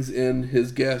then brings in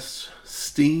his guests,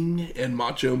 Sting and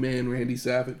Macho Man Randy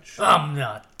Savage. I'm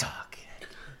not talking.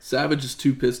 Savage is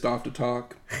too pissed off to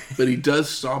talk, but he does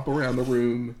stomp around the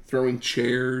room, throwing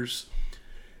chairs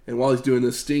And while he's doing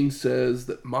this, Sting says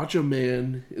that Macho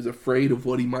Man is afraid of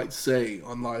what he might say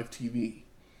on live TV.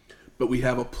 But we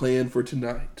have a plan for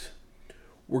tonight.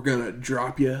 We're going to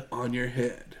drop you on your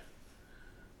head.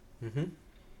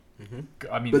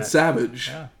 I mean, But Savage,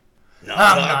 Yeah. Not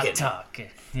I'm talking. not talking.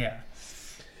 Yeah.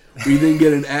 we then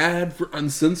get an ad for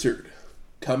Uncensored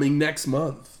coming next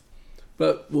month.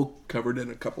 But we'll cover it in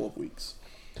a couple of weeks.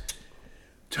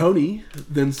 Tony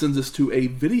then sends us to a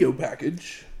video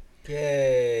package.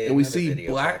 Yay! And we another see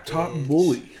video Blacktop package.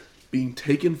 Bully being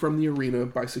taken from the arena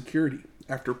by security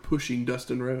after pushing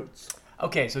Dustin Rhodes.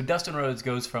 Okay, so Dustin Rhodes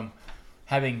goes from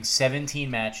having 17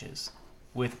 matches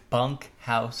with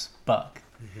Bunkhouse Buck,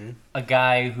 a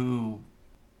guy who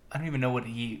I don't even know what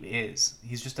he is.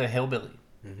 He's just a hillbilly,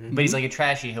 but he's like a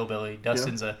trashy hillbilly.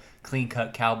 Dustin's a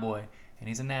clean-cut cowboy, and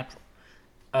he's a natural.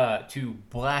 To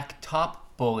Blacktop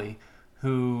Bully,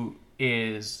 who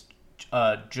is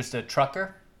just a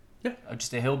trucker,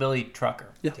 just a hillbilly trucker.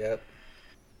 Yep.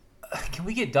 Can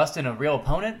we get Dustin a real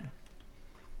opponent?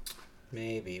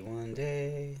 Maybe one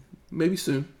day. Maybe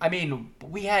soon. I mean,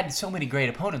 we had so many great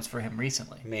opponents for him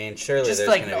recently. I mean, surely Just there's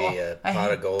like, going to be a I pot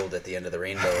hate- of gold at the end of the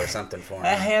rainbow or something for him. A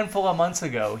handful of months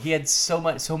ago, he had so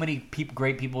many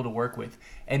great people to work with,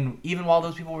 and even while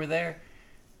those people were there,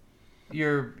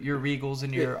 your Regals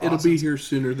and your It'll be Awesomes- here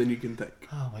sooner than you can think.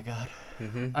 Oh my god!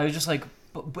 I was just like,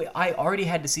 but I already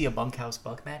had to see a Bunkhouse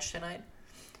Buck match tonight,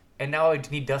 and now I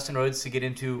need Dustin Rhodes to get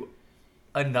into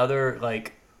another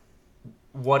like,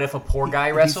 what if a poor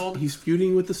guy wrestled? He's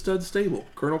feuding with the Stud Stable,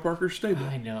 Colonel Parker's stable.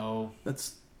 I know.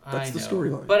 That's I the know.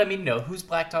 storyline. But I mean, no, who's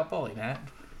Blacktop Bully, Matt?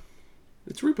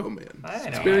 It's Repo Man. I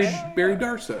It's know. Barry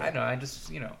Darso. I know. I just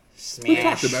We Smash.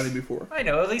 talked about him before. I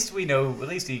know. At least we know. At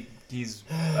least he's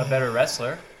a better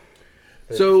wrestler.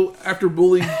 So after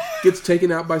Bully gets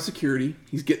taken out by security,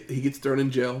 he gets thrown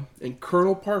in jail, and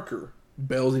Colonel Parker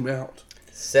bails him out.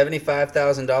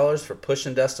 $75,000 for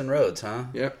pushing Dustin Rhodes, huh?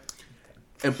 Yep.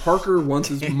 And Parker wants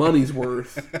his money's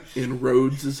worth in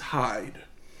Rhodes' hide.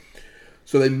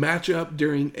 So they match up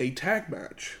during a tag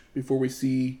match before we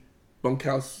see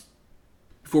Blacktop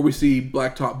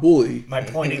Bully My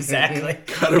point exactly.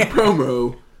 cut a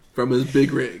promo from his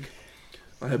big rig.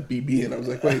 I have BB and I was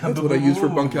like, wait, that's what I use for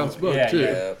Bunkhouse Buck Yeah, too.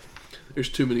 yeah. Yep. There's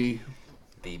too many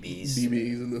BBs.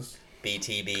 BBs in this.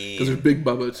 BTB. Because there's Big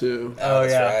Bubba too. Oh,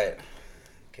 that's yeah. right.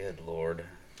 Good lord.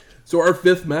 So our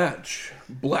fifth match,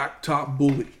 Blacktop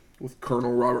Bully with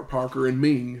Colonel Robert Parker and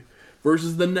Ming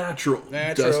versus the Natural.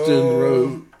 Dustin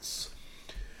Rhodes.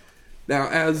 Now,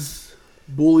 as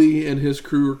Bully and his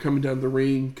crew are coming down the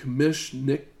ring, Commish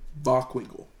Nick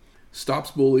Bockwinkel stops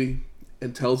Bully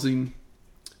and tells him,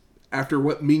 after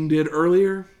what Ming did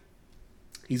earlier,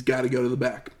 he's got to go to the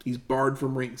back. He's barred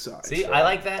from ringside. See, I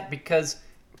like that because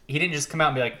he didn't just come out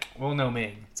and be like, "Well, no,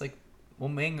 Ming." It's like, well,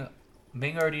 Ming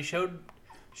already showed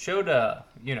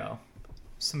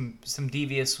some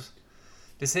devious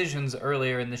decisions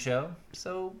earlier in the show,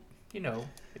 so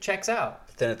it checks out.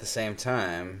 But then at the same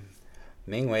time,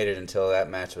 Ming waited until that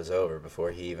match was over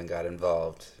before he even got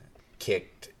involved.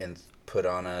 Kicked and put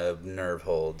on a nerve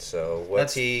hold. So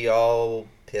what's he all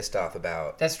pissed off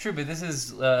about? That's true, but this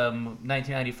is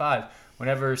 1995.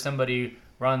 Whenever somebody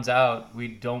runs out, we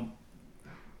don't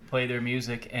play their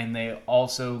music, and they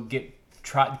also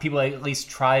people at least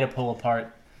try to pull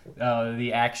apart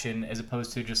the action as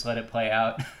opposed to just let it play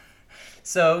out.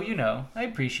 So, I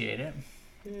appreciate it.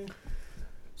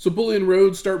 So Bully and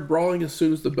Rhodes start brawling as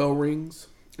soon as the bell rings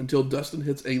until Dustin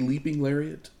hits a leaping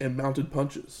lariat and mounted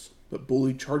punches. But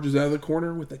Bully charges out of the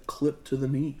corner with a clip to the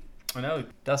knee. I know,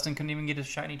 Dustin couldn't even get his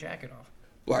shiny jacket off.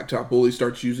 Blacktop Bully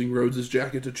starts using Rhodes'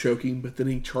 jacket to choke him, but then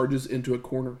he charges into a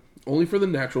corner, only for the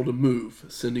Natural to move,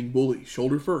 sending Bully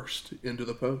shoulder first into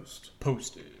the post.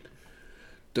 Posted.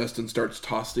 Dustin starts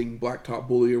tossing Blacktop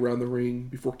Bully around the ring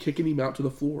before kicking him out to the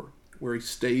floor, where he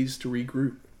stays to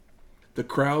regroup. The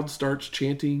crowd starts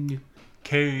chanting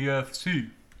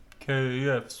KFC.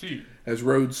 KFC. as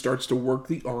Rhodes starts to work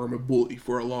the arm of Bully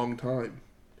for a long time.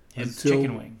 His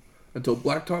chicken wing. Until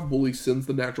Blacktop Bully sends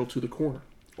the Natural to the corner,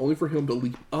 only for him to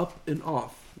leap up and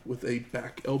off with a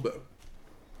back elbow.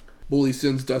 Bully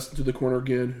sends Dustin to the corner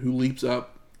again, who leaps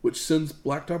up, which sends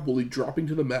Blacktop Bully dropping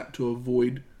to the mat to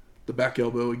avoid the back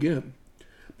elbow again.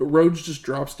 But Rhodes just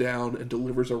drops down and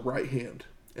delivers a right hand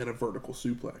and a vertical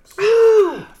suplex.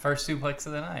 First suplex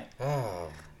of the night. Oh,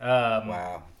 Um,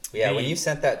 wow. Yeah, when you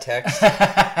sent that text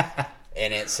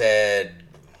and it said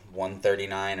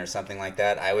 139 or something like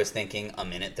that, I was thinking a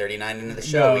minute 39 into the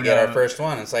show, we get our first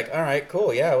one. It's like, all right,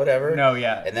 cool, yeah, whatever. No,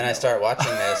 yeah. And then I start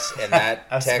watching this, and that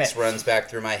text runs back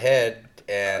through my head,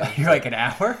 and You're like an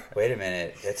hour? wait a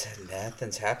minute,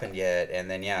 nothing's happened yet. And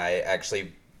then, yeah, I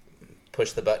actually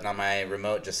pushed the button on my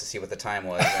remote just to see what the time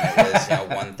was, and it was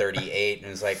 1:38, and it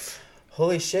was like,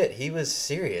 holy shit, he was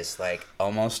serious. Like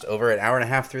almost over an hour and a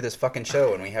half through this fucking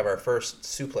show, and we have our first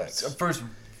suplex. Our first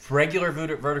regular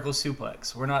vertical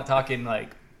suplex. We're not talking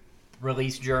like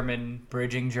release German,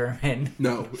 bridging German.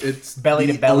 No, it's belly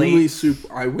the to belly. Only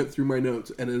I went through my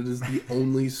notes, and it is the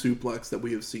only suplex that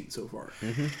we have seen so far.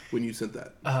 When you said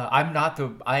that, I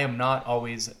am not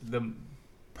always the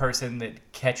person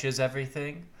that catches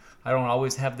everything. I don't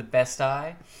always have the best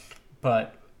eye,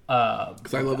 but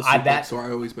because I love a suplex, so I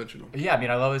always mention them. Yeah, I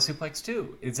mean, I love a suplex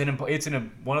too. It's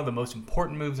one of the most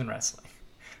important moves in wrestling.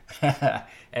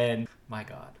 And my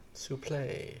God,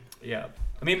 Suplex. Yeah,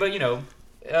 I mean, but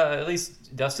at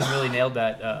least Dustin really nailed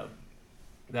that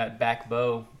back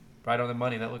bow right on the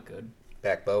money. That looked good.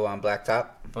 Back bow on black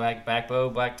top. Back bow,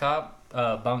 black top,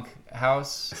 bunk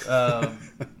house,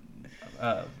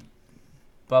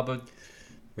 Bubba.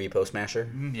 Repo smasher.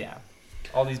 Yeah,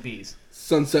 all these bees.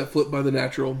 Sunset flip by the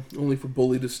Natural, only for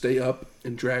Bully to stay up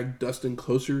and drag Dustin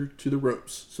closer to the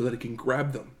ropes so that he can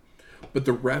grab them. But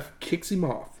the ref kicks him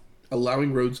off,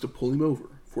 allowing Rhodes to pull him over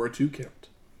for a 2 count.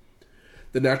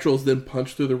 The Naturals then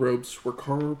punch through the ropes where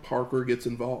Colonel Parker gets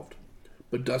involved,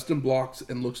 but Dustin blocks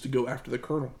and looks to go after the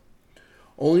Colonel,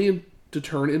 only to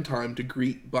turn in time to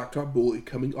greet Blacktop Bully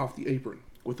coming off the apron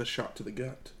with a shot to the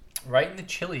gut. Right in the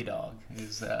chili dog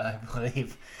is, I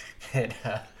believe,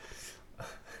 that,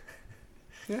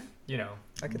 Yeah.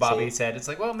 I could Bobby see it. said, it's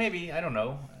like, well, maybe, I don't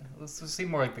know. Let's see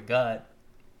more like the gut,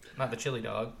 not the chili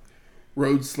dog.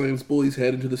 Rhodes slams Bully's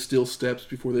head into the steel steps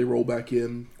before they roll back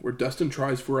in, where Dustin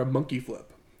tries for a monkey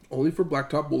flip, only for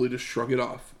Blacktop Bully to shrug it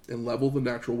off and level the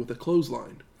Natural with a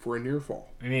clothesline for a near fall.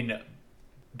 I mean,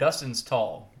 Dustin's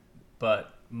tall,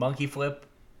 but monkey flip,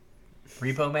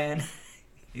 Repo Man,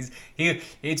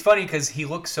 it's funny because he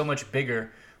looks so much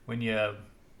bigger when you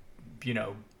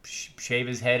shave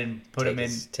his head and put him in.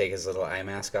 Take his little eye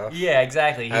mask off. Yeah,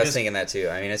 exactly. I was thinking that too.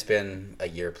 I mean, it's been a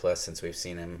year plus since we've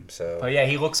seen him, so. But yeah,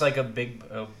 he looks like a big.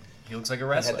 He looks like a He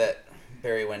wrestler. had that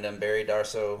Barry Windham, Barry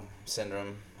Darso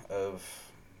syndrome of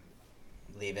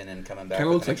leaving and coming back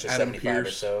Kinda with looks an like extra Adam 75 or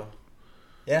Pearce. so.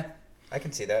 Yeah, I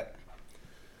can see that.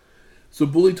 So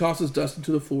Bully tosses Dustin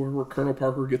to the floor where Colonel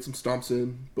Parker gets some stomps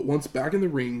in, but once back in the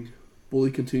ring,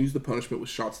 Bully continues the punishment with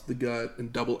shots to the gut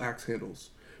and double axe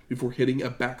handles before hitting a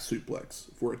back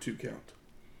suplex for a 2 count.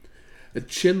 A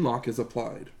chin lock is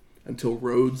applied until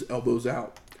Rhodes elbows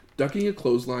out, ducking a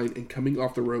clothesline and coming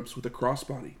off the ropes with a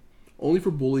crossbody, only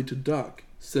for Bully to duck,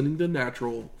 sending the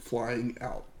Natural flying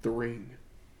out the ring.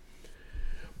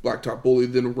 Blacktop Bully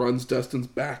then runs Dustin's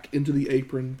back into the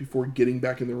apron before getting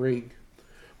back in the ring,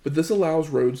 but this allows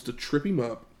Rhodes to trip him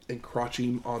up and crotch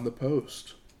him on the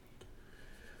post.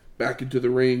 Back into the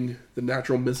ring, the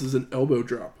Natural misses an elbow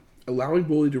drop, allowing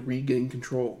Bully to regain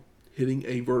control, hitting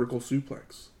a vertical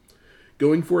suplex.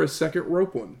 Going for a second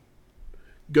rope one.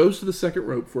 Goes to the second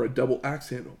rope for a double axe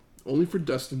handle, only for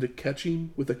Dustin to catch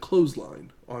him with a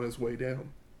clothesline on his way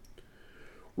down.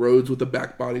 Rhodes with a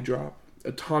back body drop,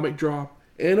 atomic drop,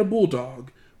 and a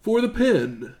bulldog for the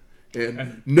pin.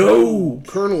 And no!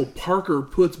 Colonel Parker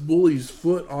puts Bully's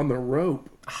foot on the rope.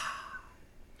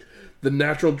 The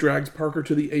Natural drags Parker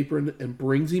to the apron and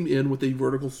brings him in with a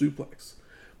vertical suplex.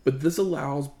 But this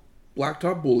allows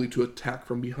Blacktop Bully to attack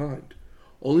from behind,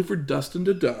 only for Dustin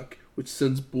to duck, which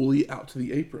sends Bully out to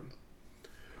the apron.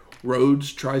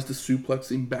 Rhodes tries to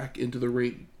suplex him back into the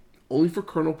ring, only for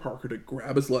Colonel Parker to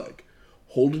grab his leg,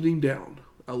 holding him down,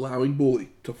 allowing Bully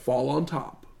to fall on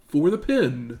top for the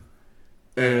pin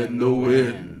and the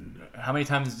win. How many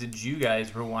times did you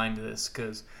guys rewind this?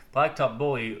 Because Blacktop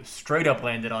Bully straight up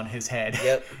landed on his head.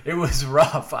 Yep. It was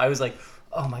rough. I was like,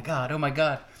 oh my God.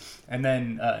 And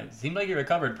then it seemed like he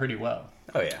recovered pretty well.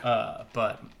 Oh, yeah.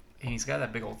 But he's got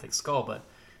that big old thick skull. But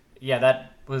yeah,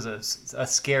 that was a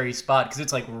scary spot because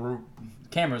it's like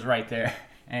camera's right there,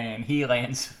 and he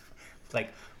lands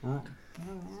like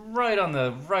right on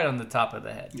the top of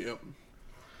the head. Yep.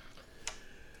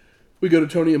 We go to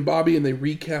Tony and Bobby, and they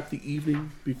recap the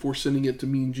evening before sending it to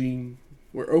Mean Gene,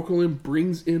 where Okerlund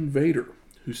brings in Vader,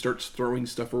 who starts throwing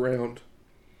stuff around.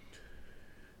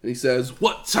 And he says,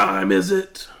 "What time is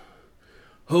it?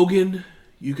 Hogan,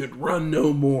 you can run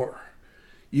no more.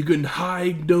 You can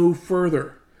hide no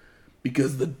further,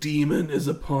 because the demon is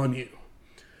upon you.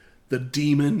 The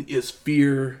demon is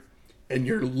fear, and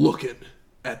you're looking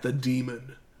at the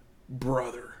demon,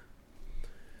 brother."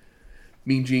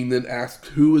 Mean Gene then asked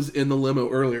who was in the limo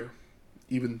earlier,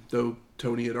 even though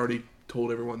Tony had already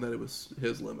told everyone that it was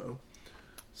his limo.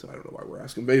 So I don't know why we're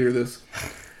asking Vader this.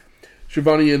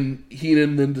 Schiavone and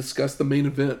Heenan then discuss the main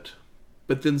event,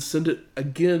 but then send it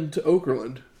again to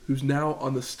Okerlund, who's now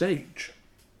on the stage.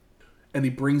 And he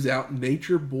brings out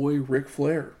Nature Boy Ric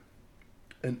Flair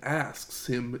and asks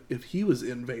him if he was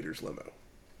in Vader's limo.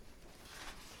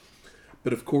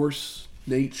 But of course,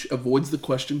 Nate avoids the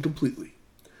question completely,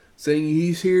 saying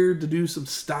he's here to do some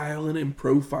styling and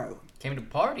profiling. Came to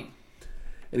party.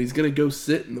 And he's going to go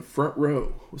sit in the front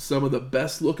row with some of the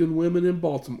best looking women in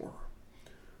Baltimore.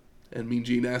 And Mean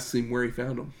Gene asks him where he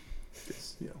found them.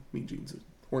 Because, Mean Gene's a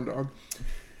horn dog.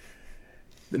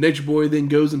 The Nature Boy then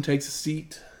goes and takes a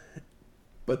seat,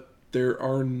 but there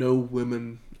are no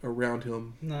women around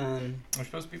him. None. There's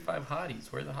supposed to be 5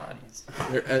 hotties. Where are the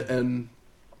hotties? And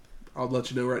I'll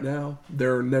let you know right now,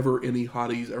 there are never any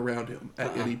hotties around him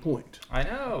at any point. I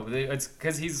know. It's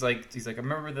because he's like, I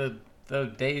remember the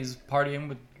days partying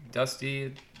with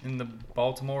Dusty in the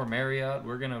Baltimore Marriott.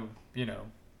 We're gonna,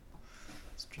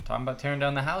 talking about tearing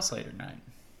down the house later tonight.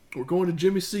 We're going to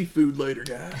Jimmy's Seafood later,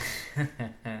 guys.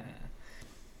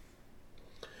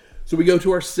 So we go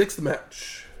to our 6th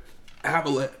match.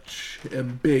 Avalanche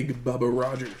and Big Bubba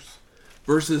Rogers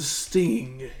versus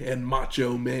Sting and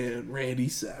Macho Man Randy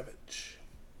Savage.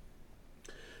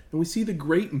 And we see the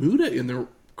Great Muta in the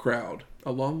crowd,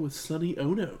 along with Sonny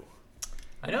Ono.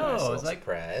 I know. Nice It's like,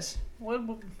 surprise.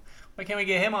 why can't we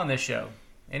get him on this show?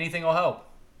 Anything will help.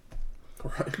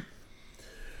 Right.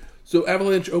 So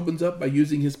Avalanche opens up by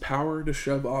using his power to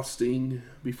shove off Sting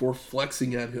before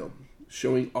flexing at him,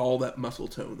 showing all that muscle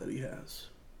tone that he has.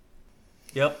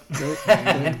 Yep. Nope.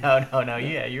 No.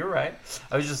 Yeah, you're right.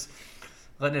 I was just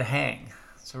letting it hang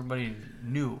so everybody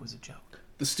knew it was a joke.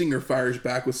 The Stinger fires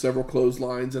back with several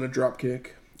clotheslines and a drop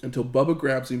kick until Bubba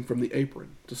grabs him from the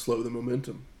apron to slow the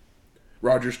momentum.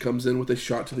 Rogers comes in with a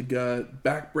shot to the gut,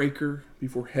 backbreaker,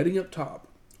 before heading up top,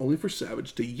 only for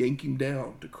Savage to yank him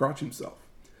down to crotch himself,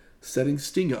 setting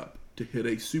Sting up to hit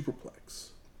a superplex.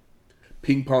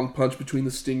 Ping pong punch between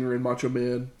the Stinger and Macho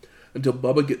Man until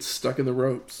Bubba gets stuck in the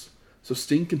ropes, so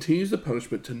Sting continues the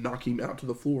punishment to knock him out to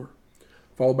the floor,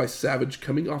 followed by Savage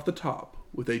coming off the top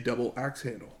with a double axe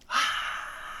handle.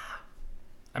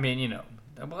 I mean,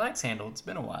 double axe handle. It's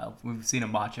been a while. We've seen a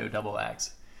Macho double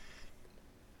axe.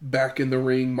 Back in the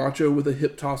ring, Macho with a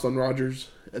hip toss on Rogers,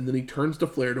 and then he turns to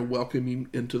Flair to welcome him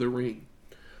into the ring,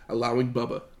 allowing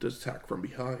Bubba to attack from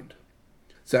behind.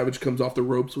 Savage comes off the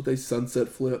ropes with a sunset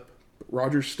flip, but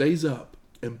Rogers stays up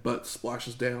and butt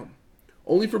splashes down,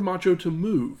 only for Macho to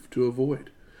move to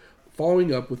avoid,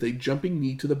 following up with a jumping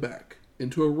knee to the back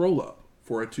into a roll-up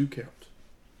for a 2 count.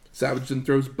 Savage then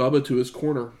throws Bubba to his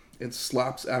corner and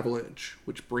slaps Avalanche,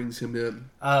 which brings him in.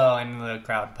 Oh, and the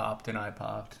crowd popped and I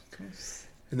popped.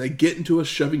 And they get into a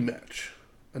shoving match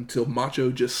until Macho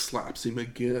just slaps him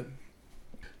again.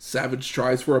 Savage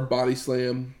tries for a body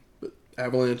slam, but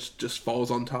Avalanche just falls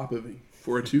on top of him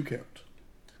for a 2 count.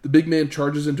 The big man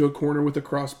charges into a corner with a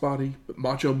crossbody, but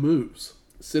Macho moves,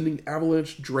 sending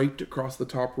Avalanche draped across the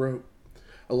top rope,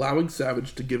 allowing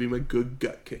Savage to give him a good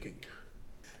gut kicking.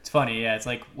 It's funny, yeah. It's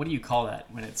like, what do you call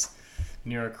that when it's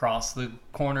near across the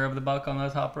corner of the buck on the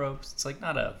top ropes? It's like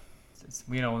not a...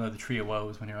 we don't know the tree of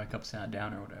woes when you're like upside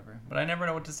down or whatever. But I never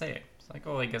know what to say. It's like,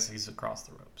 I guess he's across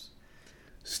the ropes.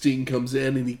 Sting comes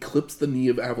in and he clips the knee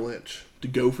of Avalanche to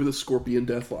go for the Scorpion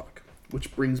Deathlock,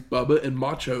 which brings Bubba and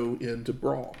Macho in to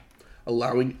brawl,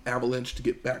 allowing Avalanche to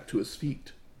get back to his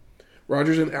feet.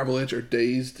 Rogers and Avalanche are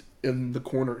dazed in the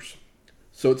corners,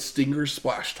 so it's Stinger's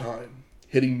splash time,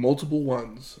 hitting multiple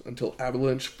ones until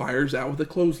Avalanche fires out with a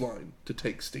clothesline to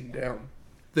take Sting down.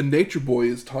 The Nature Boy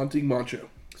is taunting Macho,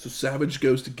 so Savage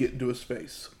goes to get into his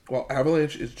face, while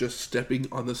Avalanche is just stepping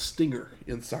on the Stinger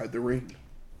inside the ring.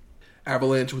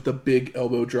 Avalanche with a big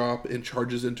elbow drop and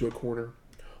charges into a corner,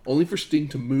 only for Sting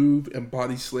to move and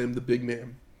body slam the big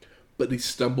man, but he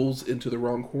stumbles into the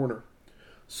wrong corner.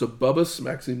 So Bubba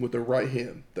smacks him with a right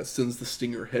hand that sends the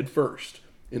Stinger head first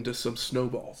into some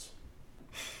snowballs.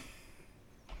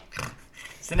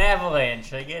 It's an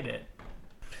avalanche, I get it.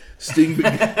 Sting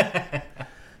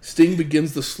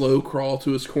begins the slow crawl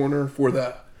to his corner for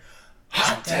the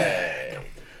hot tag.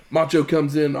 Macho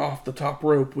comes in off the top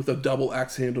rope with a double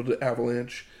axe handle to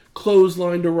Avalanche,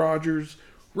 clothesline to Rogers,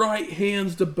 right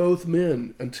hands to both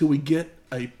men until we get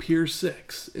a Pier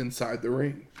 6 inside the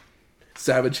ring.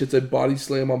 Savage hits a body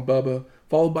slam on Bubba,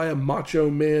 followed by a Macho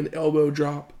Man elbow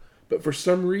drop, but for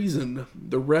some reason,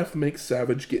 the ref makes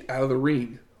Savage get out of the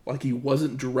ring like he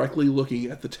wasn't directly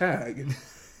looking at the tag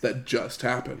that just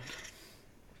happened.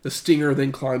 The Stinger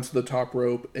then climbs to the top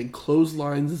rope and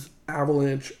clotheslines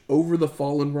Avalanche over the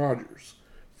fallen Rogers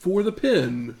for the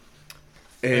pin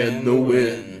and the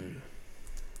win.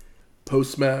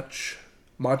 Post-match,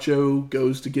 Macho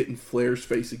goes to get in Flair's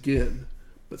face again,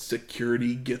 but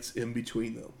security gets in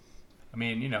between them. I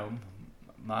mean,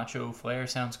 Macho Flair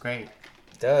sounds great.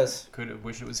 It does.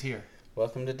 Wish it was here.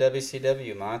 Welcome to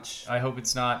WCW, Mach. I hope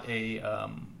it's not a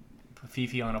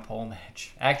Fifi on a pole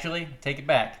match. Actually, take it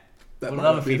back. That Would might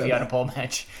love a not be Fifi that on a bad. pole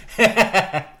match.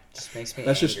 Just makes me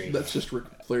That's angry. just Ric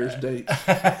Flair's date.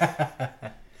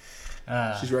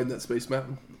 She's riding that Space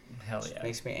Mountain. Hell yeah.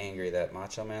 Makes me angry that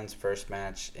Macho Man's first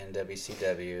match in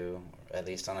WCW, at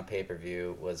least on a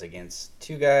pay-per-view, was against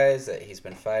two guys that he's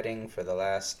been fighting for the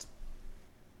last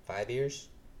 5 years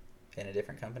in a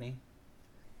different company.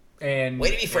 And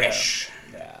Way to be fresh.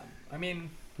 Yeah. I mean,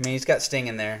 He's got Sting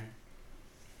in there.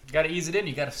 you got to ease it in.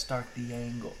 You got to start the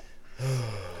angle.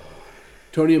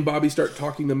 Tony and Bobby start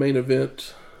talking the main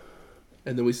event,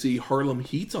 and then we see Harlem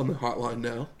Heat's on the hotline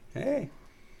now. Hey.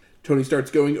 Tony starts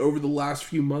going over the last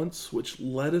few months, which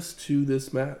led us to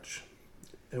this match.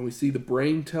 And we see the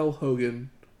brain tell Hogan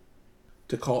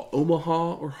to call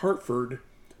Omaha or Hartford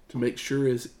to make sure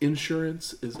his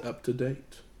insurance is up to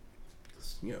date.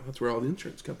 That's where all the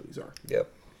insurance companies are.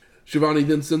 Yep. Shivani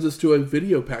then sends us to a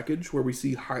video package where we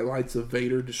see highlights of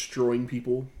Vader destroying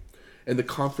people and the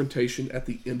confrontation at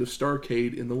the end of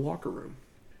Starrcade in the locker room,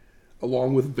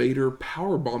 along with Vader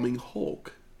powerbombing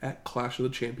Hulk at Clash of the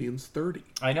Champions 30.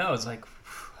 I know. It's like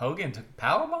Hogan took a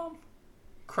powerbomb?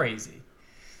 Crazy.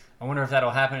 I wonder if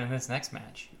that'll happen in this next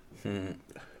match.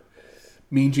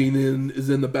 Mean Gene then is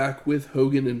in the back with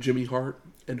Hogan and Jimmy Hart,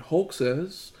 and Hulk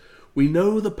says, "We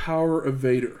know the power of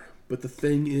Vader, but the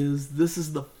thing is, this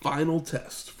is the final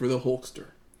test for the Hulkster.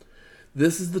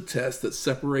 This is the test that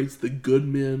separates the good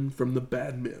men from the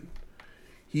bad men.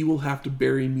 He will have to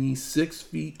bury me 6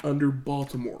 feet under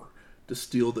Baltimore to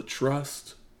steal the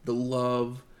trust, the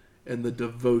love, and the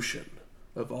devotion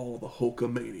of all the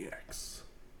Hulkamaniacs."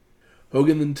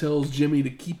 Hogan then tells Jimmy to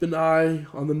keep an eye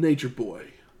on the Nature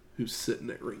Boy, who's sitting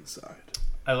at ringside.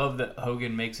 I love that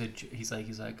Hogan makes he's like,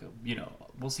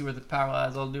 we'll see where the power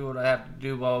lies. I'll do what I have to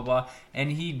do, blah, blah, blah.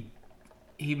 And he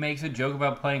makes a joke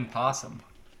about playing possum.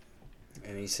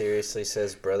 And he seriously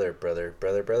says, brother, brother,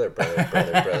 brother, brother, brother,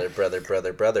 brother, brother, brother,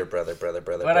 brother, brother, brother, brother,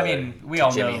 brother. But I mean, we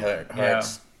all Jimmy know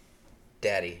Hart's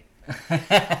daddy.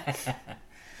 But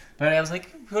I was like,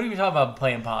 what are you talking about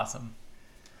playing possum?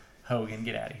 Hogan,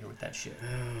 get out of here with that shit.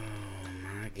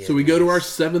 So we go to our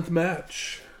 7th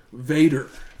match. Vader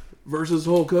versus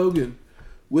Hulk Hogan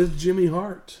with Jimmy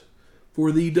Hart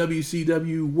for the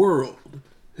WCW World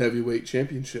Heavyweight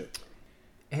Championship.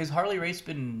 Has Harley Race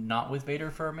been not with Vader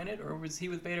for a minute, or was he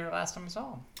with Vader last time we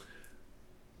saw him?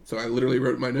 So I literally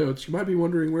wrote in my notes, you might be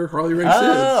wondering where Harley Race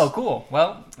Oh, is. cool.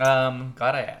 Well,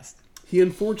 glad I asked. He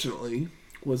unfortunately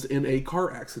was in a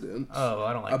car accident Oh,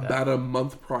 I don't like about a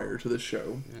month prior to the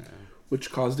show,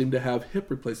 which caused him to have hip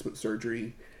replacement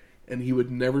surgery, and he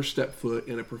would never step foot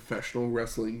in a professional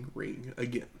wrestling ring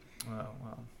again. that.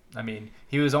 Well, I mean,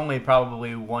 he was only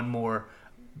probably one more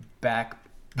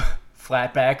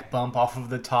flat back bump off of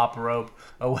the top rope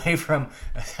away from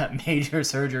major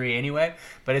surgery anyway.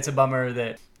 But it's a bummer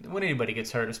that when anybody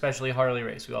gets hurt, especially Harley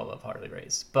Race, we all love Harley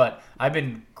Race. But I've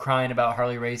been crying about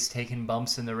Harley Race taking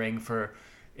bumps in the ring for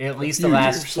at least the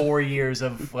last 4 years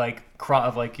of within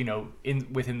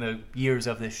the years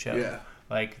of this show. Yeah.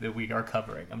 That we are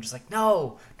covering. I'm just like,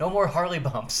 no more Harley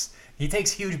bumps. He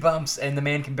takes huge bumps and the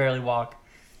man can barely walk.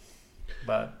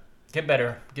 But get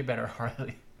better,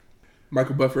 Harley.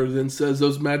 Michael Buffer then says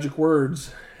those magic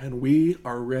words, and we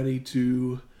are ready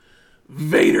to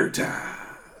Vader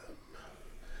time.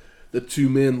 The two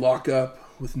men lock up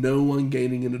with no one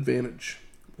gaining an advantage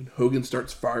when Hogan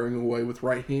starts firing away with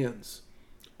right hands,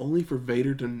 only for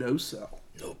Vader to no-sell.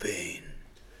 No pain.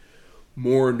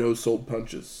 More no-sold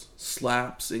punches,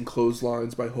 slaps, and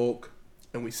clotheslines by Hulk,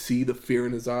 and we see the fear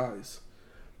in his eyes.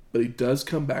 But he does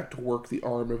come back to work the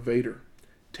arm of Vader,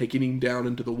 taking him down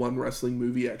into the one wrestling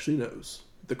move he actually knows,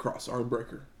 the cross arm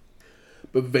breaker.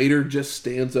 But Vader just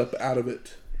stands up out of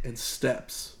it and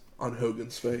steps on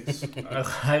Hogan's face.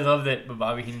 I love that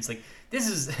Bobby Heenan's like, this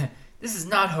is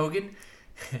not Hogan.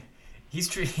 He's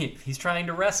trying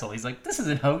to wrestle. He's like, this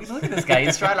isn't Hogan. Look at this guy.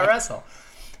 He's trying to wrestle.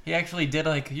 He actually did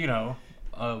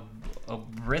a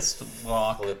wrist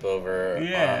lock. Flip over,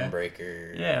 arm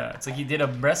breaker. Yeah, it's like he did a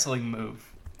wrestling move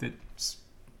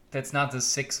that's not the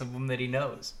 6 of them that he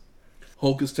knows.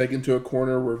 Hulk is taken to a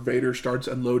corner where Vader starts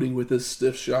unloading with his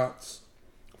stiff shots,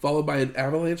 followed by an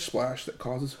avalanche splash that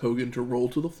causes Hogan to roll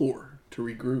to the floor to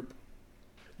regroup.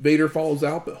 Vader falls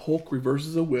out, but Hulk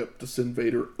reverses a whip to send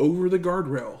Vader over the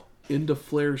guardrail into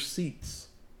Flair's seats.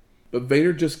 But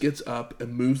Vader just gets up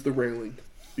and moves the railing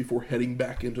before heading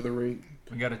back into the ring,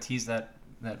 We got to tease that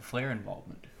Flair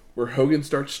involvement. where Hogan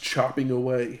starts chopping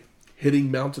away,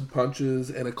 hitting mounted punches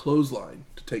and a clothesline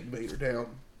to take Vader down.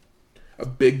 A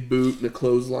big boot and a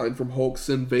clothesline from Hulk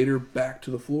send Vader back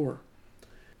to the floor.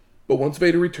 But once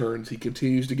Vader returns, he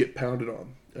continues to get pounded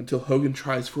on until Hogan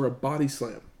tries for a body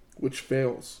slam, which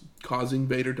fails, causing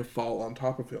Vader to fall on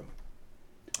top of him.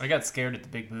 I got scared at the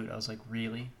big boot. I was like,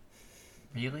 really?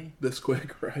 Really? This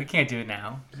quick, We right? can't do it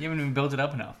now. You haven't even built it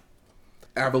up enough.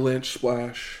 Avalanche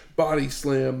splash, body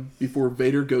slam before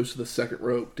Vader goes to the second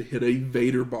rope to hit a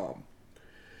Vader bomb.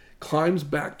 Climbs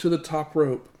back to the top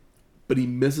rope, but he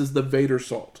misses the Vader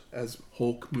salt as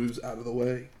Hulk moves out of the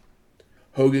way.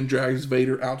 Hogan drags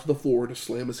Vader out to the floor to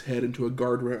slam his head into a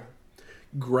guardrail,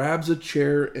 grabs a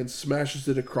chair and smashes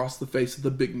it across the face of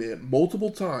the big man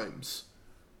multiple times,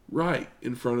 right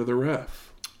in front of the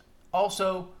ref.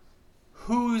 Also,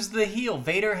 who's the heel?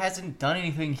 Vader hasn't done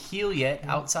anything heel yet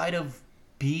outside of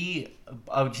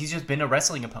he's just been a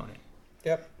wrestling opponent.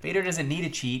 Yep. Vader doesn't need to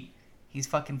cheat. He's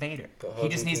fucking Vader. But He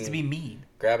just Hogan needs can to be mean.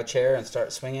 Grab a chair and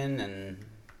start swinging, and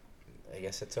I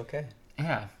guess it's okay.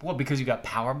 Yeah. Well, because you got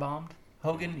power bombed,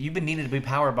 Hogan. You've been needing to be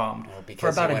power bombed Or for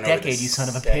because about he a went over decade. the You son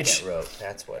of a second bitch. rope.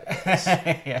 That's what it is.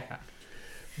 Yeah.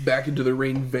 Back into the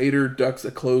ring, Vader ducks a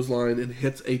clothesline and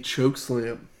hits a choke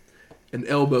slam, an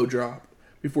elbow drop,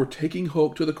 before taking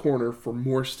Hulk to the corner for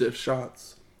more stiff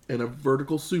shots and a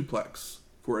vertical suplex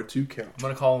for a 2 count. I'm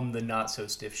gonna call them the not so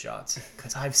stiff shots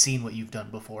because I've seen what you've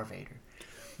done before, Vader.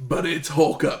 But it's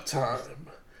Hulk up time.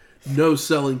 No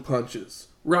selling punches,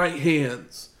 right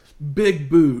hands, big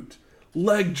boot,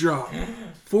 leg drop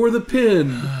for the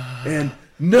pin, and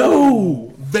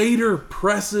no! Vader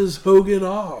presses Hogan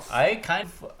off. I kind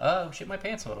of shit my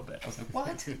pants a little bit. I was like,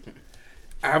 what?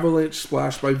 Avalanche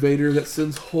splash by Vader that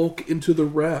sends Hulk into the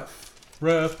ref,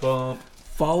 Ref bump.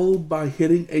 followed by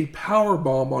hitting a power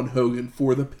bomb on Hogan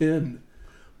for the pin.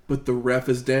 But the ref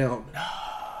is down.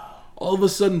 All of a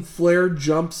sudden, Flair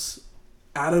jumps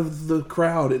out of the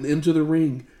crowd and into the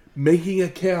ring, making a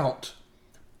count.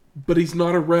 But he's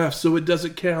not a ref, so it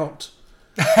doesn't count.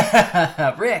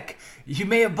 Rick, you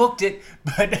may have booked it,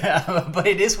 but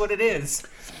it is what it is.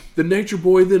 The Nature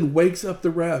Boy then wakes up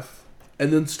the ref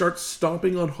and then starts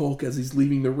stomping on Hulk as he's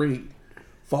leaving the ring,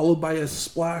 followed by a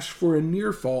splash for a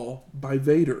near fall by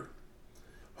Vader.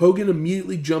 Hogan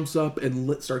immediately jumps up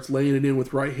and starts laying it in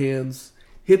with right hands,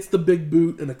 hits the big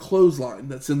boot and a clothesline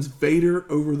that sends Vader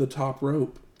over the top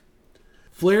rope.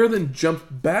 Flair then jumps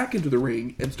back into the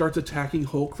ring and starts attacking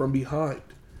Hulk from behind,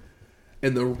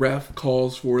 and the ref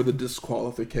calls for the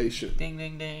disqualification. Ding,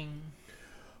 ding, ding.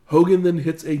 Hogan then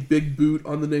hits a big boot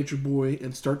on the Nature Boy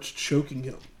and starts choking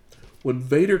him, when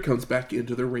Vader comes back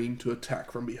into the ring to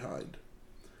attack from behind.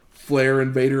 Flair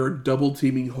and Vader are double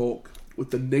teaming Hulk,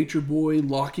 with the Nature Boy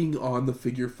locking on the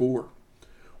figure 4,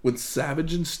 when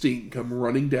Savage and Sting come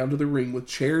running down to the ring with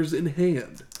chairs in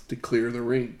hand to clear the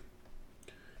ring.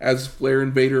 As Flair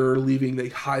and Vader are leaving, they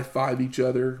high-five each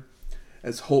other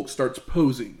as Hulk starts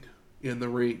posing in the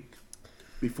ring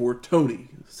before Tony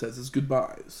says his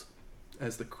goodbyes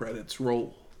as the credits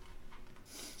roll.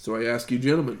 So I ask you,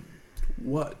 gentlemen,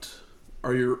 what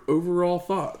are your overall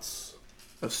thoughts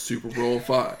of Super Bowl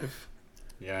V?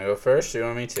 You want to go first, or you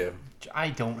want me to? I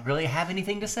don't really have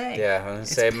anything to say. Yeah, I'm gonna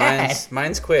It's say bad.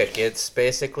 mine's quick. It's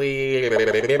basically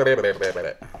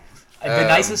The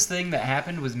nicest thing that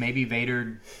happened was maybe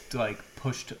Vader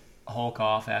pushed Hulk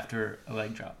off after a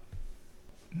leg drop.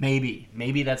 Maybe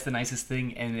that's the nicest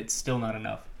thing, and it's still not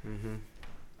enough.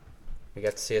 we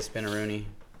got to see a spinneroonie.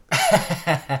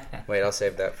 Wait, I'll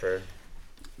save that for.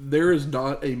 There is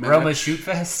not a match Roma Shoot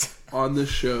Fest. on this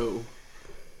show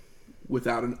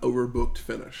without an overbooked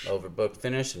finish. Overbooked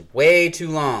finish and way too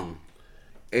long.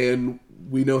 And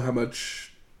we know how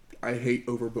much I hate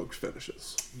overbooked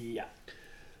finishes. Yeah.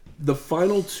 The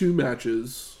final 2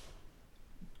 matches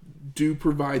do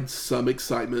provide some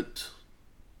excitement.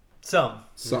 Some.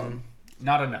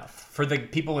 Not enough. For the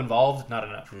people involved, not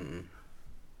enough.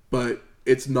 But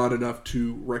it's not enough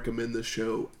to recommend the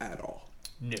show at all.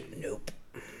 No. Nope.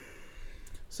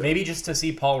 So, Maybe just to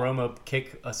see Paul Roma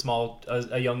kick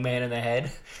a young man in the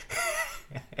head.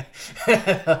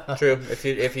 True.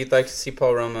 If you'd like to see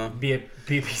Paul Roma Be a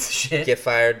piece of shit. get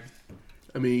fired,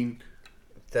 I mean,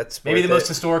 that's Maybe worth the most it.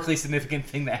 historically significant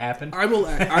thing that happened. I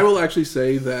will actually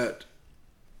say that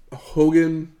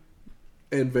Hogan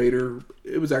and Vader,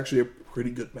 it was actually a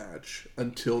pretty good match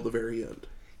until the very end.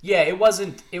 Yeah, it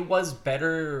wasn't. It was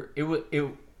better. It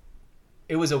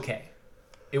was okay.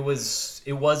 It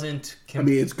wasn't. I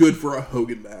mean, it's good for a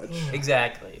Hogan match.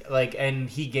 Exactly. And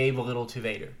he gave a little to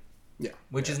Vader, Yeah.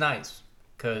 which is nice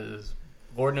because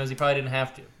Lord knows he probably didn't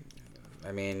have to.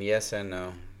 I mean, yes and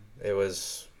no. It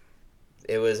was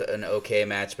an okay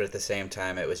match, but at the same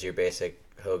time, it was your basic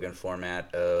Hogan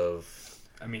format of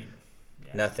I mean, yeah.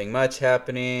 Nothing much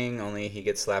happening. Only he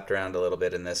gets slapped around a little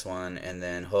bit in this one, and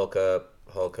then Hulk up.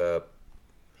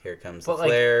 Here comes the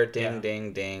flare. Ding,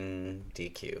 ding, ding.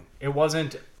 DQ. It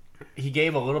wasn't. He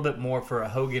gave a little bit more for a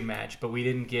Hogan match, but we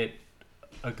didn't get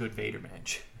a good Vader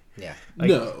match. Yeah. Like,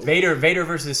 no. Vader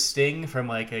versus Sting from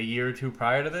like a year or two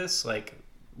prior to this, like,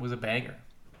 was a banger.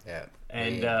 Yeah.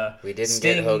 And we didn't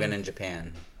Sting, get Hogan in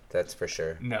Japan. That's for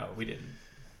sure. No, we didn't.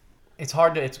 It's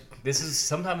hard to.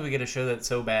 Sometimes we get a show that's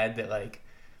so bad that like,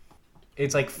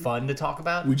 it's like fun to talk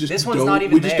about. This one's not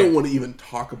even. We just don't want to even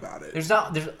talk about it.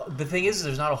 The thing is,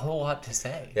 there's not a whole lot to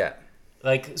say. Yeah.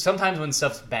 Like sometimes when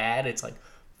stuff's bad, it's like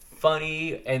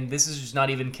funny, and this is just not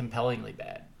even compellingly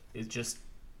bad. It just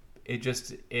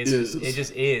is. It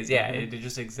just is. Yeah, it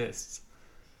just exists.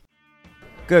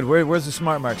 Good. Where's the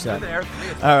smart marks at? There.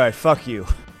 All right. Fuck you.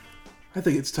 I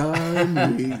think it's time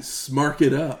we smark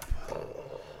it up.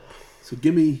 So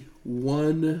give me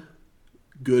one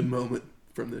good moment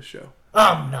from this show.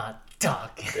 I'm not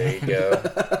talking. There you go.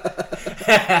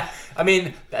 I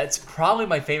mean, that's probably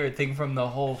my favorite thing from the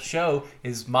whole show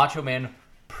is Macho Man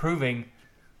proving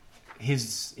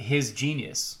his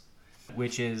genius,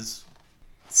 which is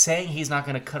saying he's not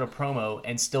going to cut a promo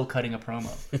and still cutting a promo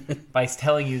by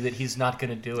telling you that he's not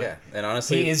going to do it. Yeah, and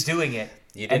honestly, he is doing it,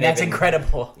 and that's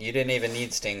incredible. You didn't even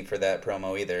need Sting for that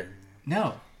promo either.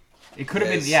 No, it could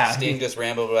have been. Yeah, Sting just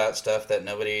rambled about stuff that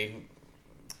nobody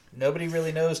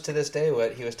really knows to this day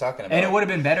what he was talking about. And it would have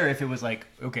been better if it was like,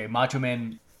 okay, Macho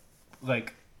Man,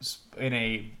 like in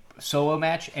a solo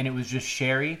match, and it was just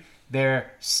Sherry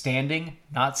there standing,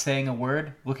 not saying a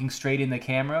word, looking straight in the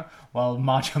camera, while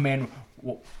Macho Man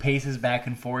paces back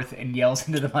and forth and yells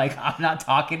into the mic, "I'm not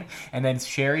talking," and then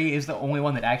Sherry is the only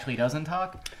one that actually doesn't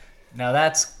talk. Now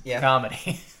that's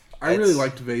comedy. I really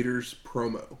liked Vader's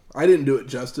promo. I didn't do it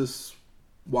justice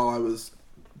while I was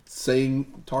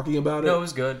talking about it. No, it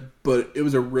was good. But it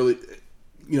was a really,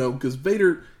 because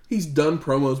Vader, he's done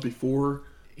promos before.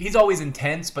 He's always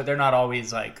intense, but they're not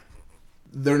always like...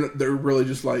 They're really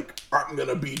just like, I'm going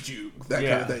to beat you, that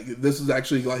kind of thing. This is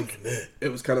actually like, it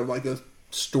was kind of like a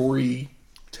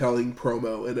storytelling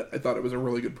promo, and I thought it was a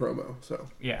really good promo. So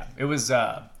yeah, it was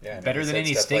better than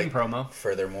any Sting promo.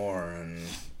 Furthermore, and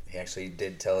he actually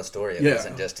did tell a story. It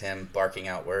wasn't just him barking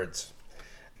out words.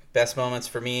 Best moments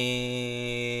for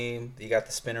me, you got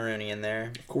the Spinneroonie in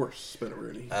there. Of course,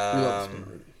 Spinneroonie. We love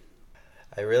Spinneroonie.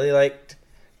 I really liked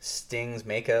Sting's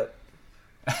makeup.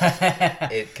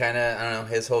 It kind of, I don't know,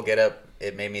 his whole getup,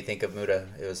 it made me think of Muta.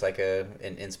 It was like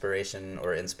an inspiration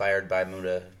or inspired by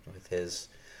Muta with his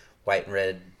white and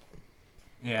red,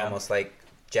 almost like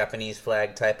Japanese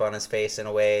flag type on his face in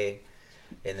a way.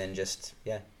 And then just,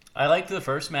 I liked the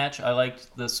first match. I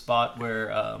liked the spot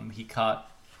where he caught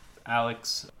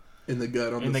Alex in the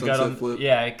gut on the sunset flip.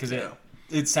 Yeah, because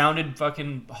it sounded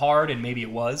fucking hard, and maybe it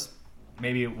was.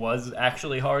 Maybe it was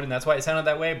actually hard, and that's why it sounded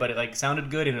that way. But it like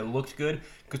sounded good and it looked good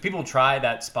because people try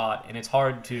that spot, and it's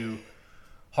hard to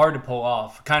pull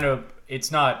off. Kind of,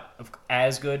 it's not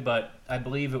as good, but I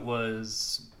believe it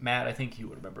was Matt. I think you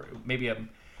would remember. Maybe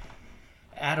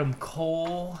Adam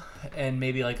Cole and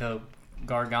maybe like a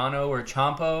Gargano or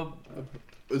Ciampa.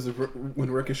 Is it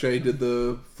when Ricochet did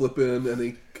the flip in and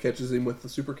he catches him with the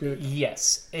super kick?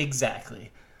 Yes, exactly.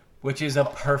 Which is a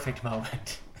perfect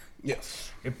moment.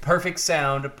 Yes. A perfect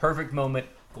sound, a perfect moment,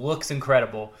 looks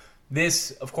incredible.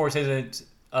 This, of course, isn't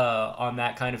on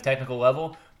that kind of technical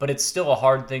level, but it's still a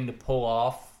hard thing to pull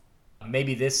off.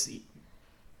 Maybe this,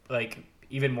 like,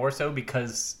 even more so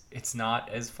because it's not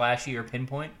as flashy or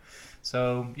pinpoint.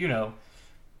 So,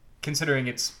 considering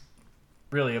it's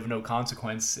really of no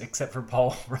consequence except for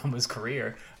Paul Roma's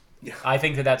career. Yeah. I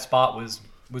think that spot was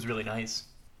really nice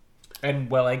and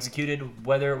well executed,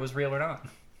 whether it was real or not.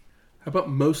 How about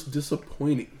most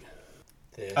disappointing?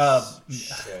 This show. I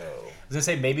was gonna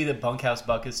say maybe the Bunkhouse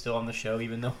Buck is still on the show,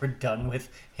 even though we're done with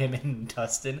him and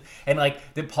Dustin, and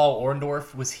like that Paul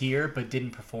Orndorff was here but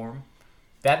didn't perform.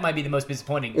 That might be the most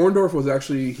disappointing. Orndorff was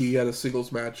actually, he had a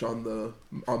singles match on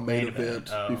main event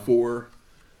before,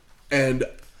 and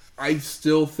I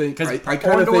still think I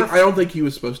don't think he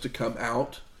was supposed to come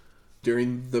out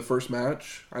during the first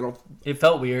match. It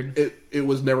felt weird. It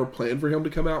was never planned for him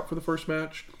to come out for the first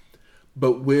match.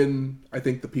 But when I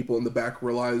think the people in the back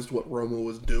realized what Roma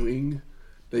was doing,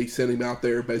 they sent him out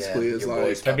there basically as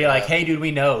like to be like, "Hey, dude,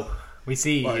 we know, we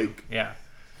see you." Yeah.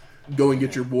 Go and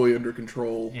get your boy under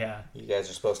control. Yeah. You guys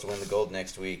are supposed to win the gold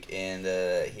next week, and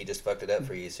he just fucked it up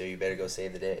for you. So you better go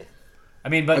save the day. I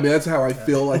mean, that's how I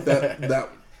feel like that.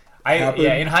 Happened.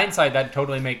 In hindsight, that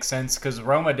totally makes sense because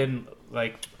Roma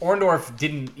Orndorff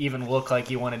didn't even look like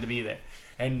he wanted to be there,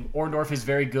 and Orndorff is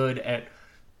very good at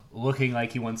looking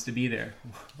like he wants to be there,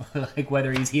 like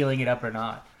whether he's healing it up or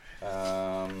not.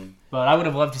 Um, But I would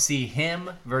have loved to see him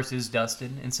versus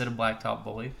Dustin instead of Blacktop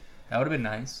Bully. That would have been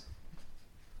nice.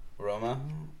 Roma?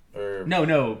 Or No,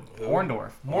 Who?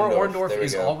 Orndorff. More Orndorff, Orndorff there we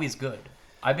is go. always good.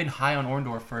 I've been high on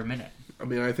Orndorff for a minute, I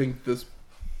mean, I think this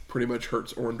pretty much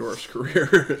hurts Orndorff's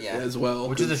career Yeah. as well.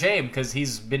 which is a shame because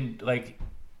he's been like,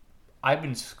 I've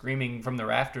been screaming from the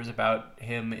rafters about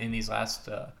him in these last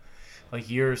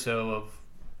year or so of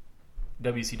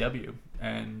WCW,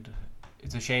 and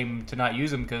it's a shame to not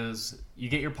use him because you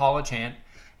get your Paula chant,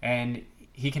 and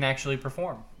he can actually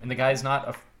perform, and the guy's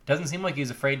not doesn't seem like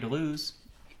he's afraid to lose,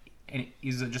 and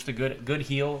he's just a good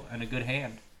heel and a good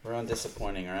hand. We're on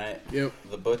disappointing, right? Yep.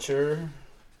 The Butcher.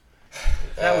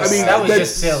 That was, I mean, that was that's-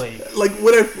 just silly. Like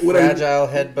when Fragile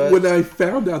headbutt. when I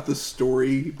found out the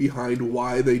story behind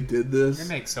why they did this, It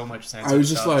makes so much sense. I was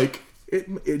just Stuff. like,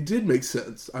 it did make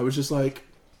sense. I was just like,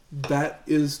 that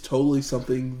is totally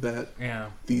something that yeah.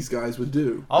 these guys would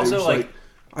do. Also, They were just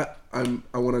like-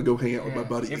 I want to go hang out with my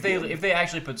buddy. If again. they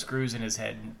actually put screws in his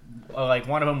head, like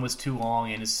one of them was too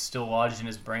long and is still lodged in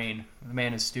his brain, the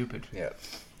man is stupid. Yeah.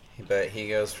 But he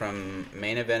goes from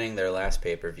main eventing their last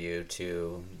pay-per-view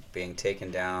to being taken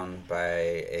down by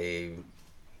a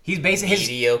He's basically his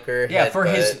mediocre for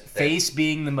his headbutt that- face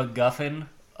being the MacGuffin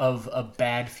of a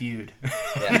bad feud.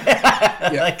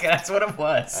 Yeah. Yeah. Like that's what it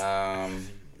was.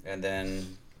 And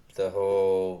then the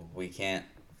whole we can't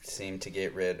seem to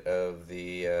get rid of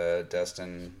the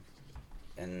Dustin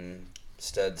and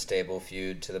Stud Stable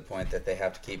feud to the point that they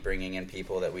have to keep bringing in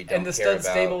people that we don't And the care Stud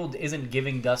about. Stable isn't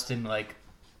giving Dustin like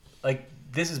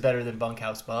this is better than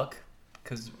Bunkhouse Buck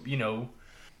because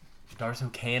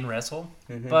Darso can wrestle,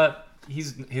 but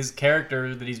his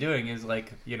character that he's doing is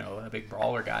like a big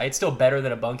brawler guy. It's still better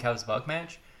than a Bunkhouse Buck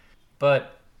match,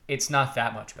 but it's not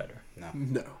that much better.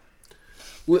 No.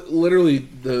 Literally,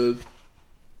 the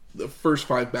first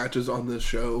 5 matches on this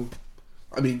show,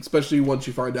 I mean, especially once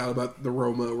you find out about the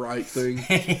Roma Wright thing,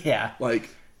 Yeah, like,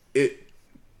 it,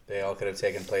 They all could have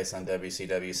taken place on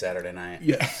WCW Saturday night.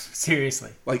 yes.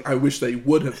 seriously. Like, I wish they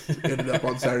would have ended up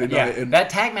on Saturday Yeah, night. And that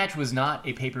tag match was not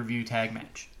a pay-per-view tag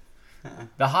match.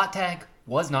 The hot tag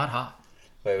was not hot.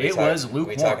 Wait, It was We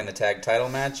lukewarm. talking the tag title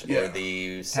match Yeah. or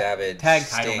the Savage Tag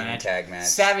Sting title match. tag match?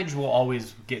 Savage will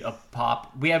always get a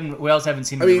pop. We else haven't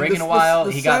seen him I in mean, the ring this- in a while.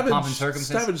 the He got Savage- pomp and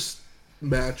circumstance. Savage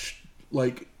match,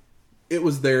 like, it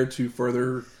was there to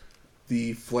further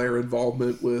the Flair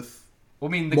involvement with. Well,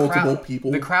 I mean, the multiple crowd,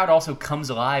 people. The crowd also comes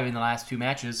alive in the last 2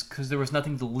 matches because there was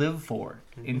nothing to live for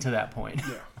into that point,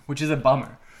 Yeah. which is a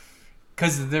bummer.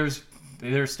 Because there's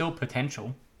still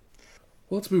potential.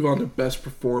 Well, let's move on to best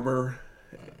performer,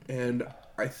 and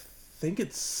I think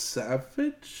it's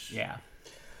Savage. Yeah,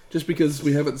 Just because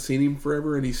we haven't seen him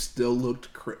forever, and he still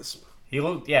looked crisp. he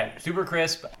looked super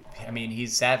crisp. I mean,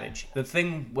 he's Savage. The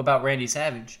thing about Randy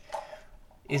Savage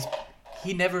is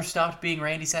he never stopped being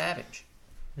Randy Savage.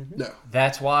 No,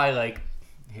 That's why,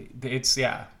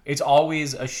 it's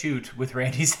always a shoot with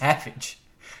Randy Savage.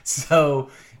 So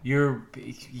you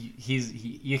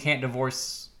can't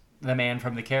divorce the man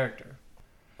from the character.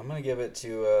 I'm gonna give it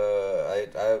to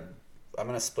I'm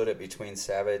gonna split it between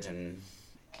Savage and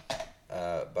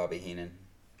Bobby Heenan.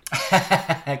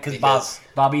 Because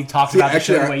Bobby talked See, about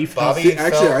actually, the show the way you felt. Bobby See,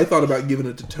 actually, felt- I thought about giving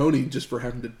it to Tony just for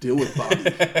having to deal with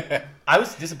Bobby. I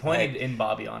was disappointed in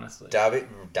Bobby, honestly.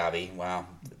 Dobby, wow.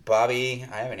 Bobby,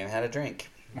 I haven't even had a drink.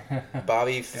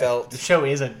 Bobby felt The show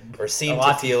is or seemed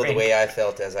lot to to feel the drink. way I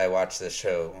felt as I watched this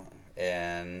show.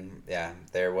 And yeah,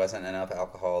 there wasn't enough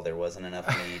alcohol, there wasn't enough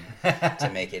mead to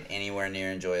make it anywhere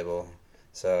near enjoyable.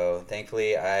 So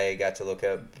thankfully I got to look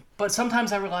up But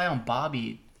sometimes I rely on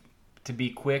Bobby to be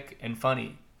quick and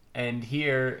funny. And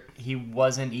here, he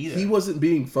wasn't either. He wasn't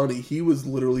being funny. He was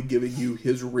literally giving you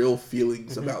his real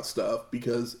feelings about stuff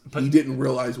because he didn't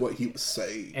realize what he was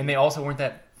saying. And they also weren't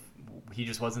that... He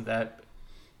just wasn't that...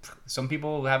 Some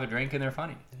people have a drink and they're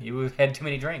funny. He had too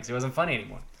many drinks. It wasn't funny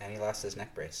anymore. and he lost his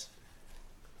neck brace.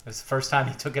 It was the first time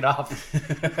he took it off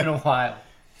in a while.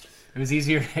 It was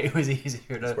easier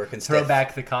to working throw stiff.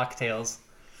 back the cocktails.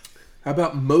 How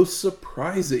about most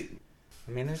surprising?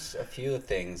 I mean, there's a few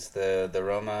things. The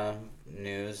Roma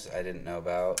news I didn't know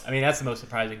about. I mean, that's the most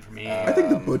surprising for me. I think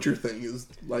the Butcher thing is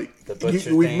like The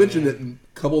Butcher we've thing- mentioned it a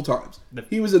couple times.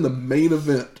 He was in the main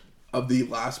event of the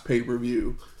last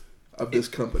pay-per-view of this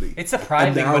company. It's surprising,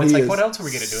 And now but it's he like, is what else are we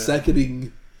going to do with it?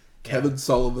 seconding Kevin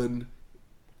Sullivan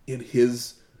in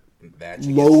his Match against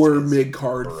lower his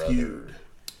mid-card brother. feud.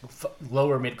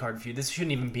 Lower mid-card feud. This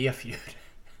shouldn't even be a feud.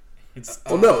 It's...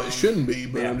 Well, no, it shouldn't be,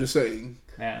 but yeah. I'm just saying.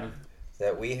 Yeah.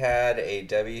 That we had a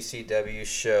WCW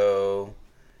show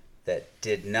that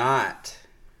did not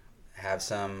have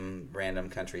some random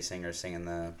country singer singing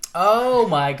the Oh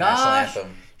my national gosh.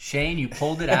 anthem. Shane, you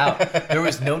pulled it out. There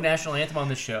was no national anthem on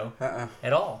the show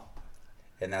at all.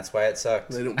 And that's why it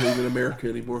sucked. They don't believe in America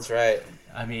anymore. That's right.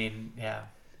 I mean, yeah.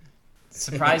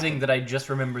 Surprising that I just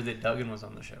remembered that Duggan was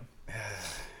on the show. I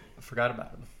forgot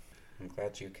about him. I'm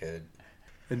glad you could.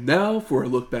 And now for a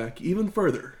look back even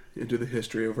further into the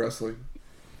history of wrestling.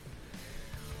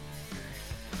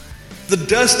 The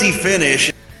dusty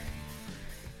finish.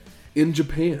 In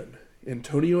Japan,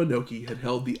 Antonio Inoki had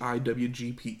held the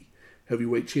IWGP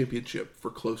Heavyweight Championship for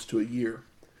close to a year,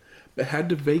 but had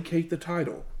to vacate the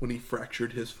title when he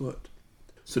fractured his foot.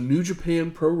 So New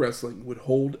Japan Pro Wrestling would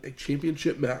hold a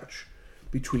championship match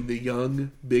between the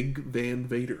young Big Van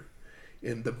Vader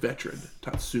and the veteran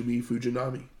Tatsumi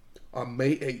Fujinami on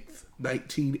May 8th,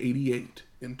 1988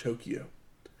 in Tokyo.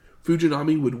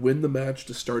 Fujinami would win the match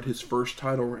to start his first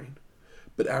title reign,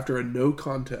 but after a no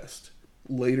contest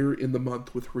later in the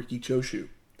month with Riki Choshu,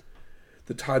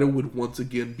 the title would once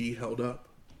again be held up.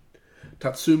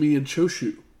 Tatsumi and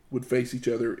Choshu would face each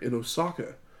other in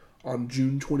Osaka on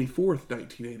June 24th,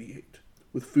 1988,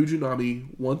 with Fujinami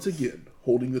once again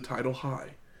holding the title high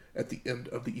at the end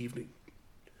of the evening.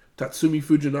 Tatsumi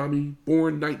Fujinami,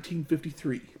 born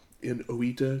 1953 in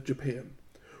Oita, Japan,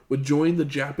 would join the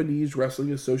Japanese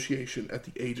Wrestling Association at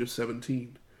the age of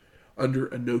 17, under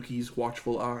Inoki's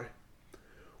watchful eye.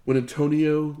 When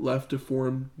Antonio left to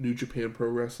form New Japan Pro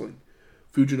Wrestling,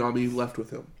 Fujinami left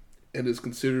with him, and is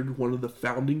considered one of the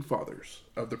founding fathers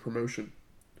of the promotion.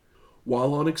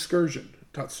 While on excursion,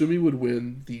 Tatsumi would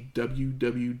win the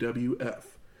WWF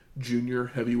Junior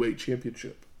Heavyweight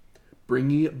Championship,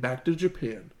 bringing it back to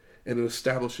Japan and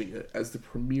establishing it as the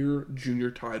premier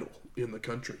junior title in the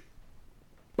country.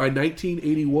 By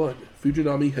 1981,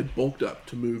 Fujinami had bulked up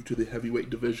to move to the heavyweight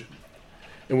division,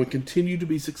 and would continue to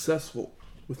be successful,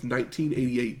 with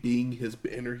 1988 being his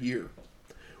banner year,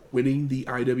 winning the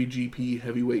IWGP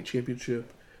Heavyweight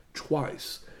Championship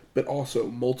twice, but also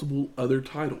multiple other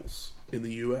titles in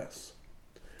the U.S.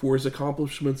 For his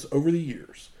accomplishments over the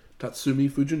years, Tatsumi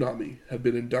Fujinami had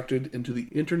been inducted into the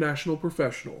International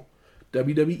Professional,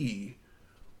 WWE,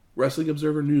 Wrestling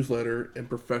Observer Newsletter, and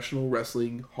Professional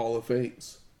Wrestling Hall of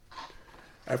Fames.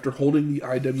 After holding the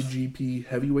IWGP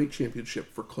Heavyweight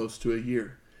Championship for close to a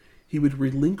year, he would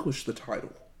relinquish the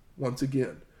title once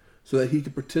again so that he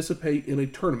could participate in a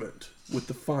tournament with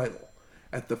the final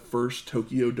at the first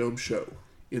Tokyo Dome show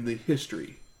in the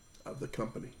history of the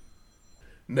company.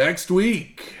 Next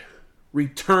week,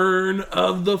 Return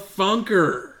of the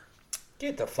Funker.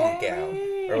 Get the funk out.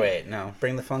 Or wait, no,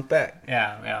 bring the funk back.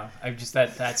 Yeah. I just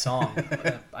that song.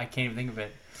 I can't even think of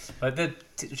it. But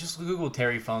just Google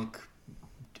Terry Funk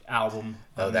album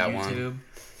on that YouTube. one.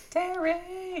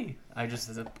 Terry.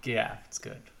 It's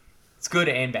good. It's good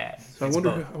and bad. So I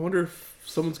wonder if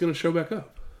someone's going to show back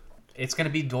up. It's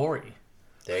gonna be Dory.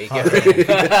 There you go.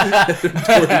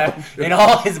 In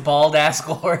all his bald ass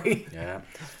glory. Yeah.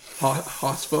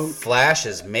 Hossfunk. Flash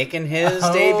is making his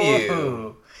debut.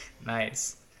 Oh,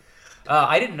 nice.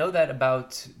 I didn't know that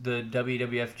about the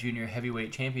WWF Junior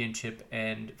Heavyweight Championship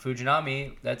and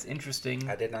Fujinami. That's interesting.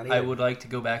 I did not either. I would like to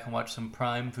go back and watch some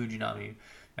prime Fujinami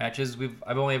matches.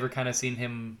 I've only ever kind of seen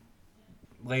him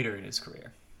later in his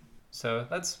career, so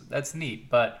that's neat.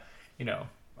 But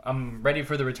I'm ready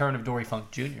for the return of Dory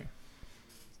Funk Jr.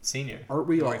 Senior. Aren't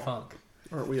we Dory all? Funk.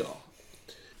 Aren't we all?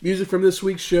 Music from this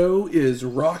week's show is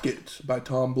Rocket by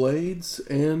Tom Blades,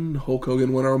 and Hulk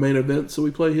Hogan won our main event, so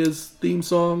we play his theme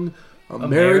song,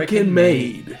 American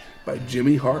Made by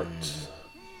Jimmy Hart.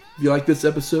 If you like this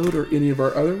episode or any of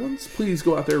our other ones, please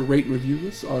go out there, rate and review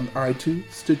us on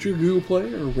iTunes, Stitcher, Google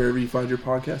Play, or wherever you find your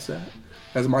podcast at.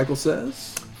 As Michael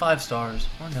says, 5 stars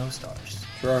or no stars.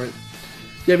 that's right.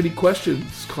 If you have any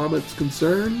questions, comments,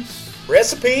 concerns,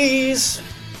 Recipes!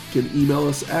 you can email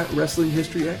us at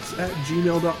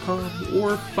WrestlingHistoryX@gmail.com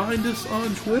or find us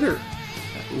on Twitter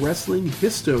at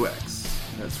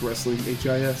WrestlingHistoX. That's Wrestling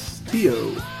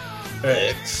HISTO.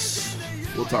 X.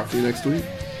 We'll talk to you next week.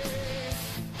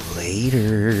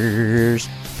 Laters.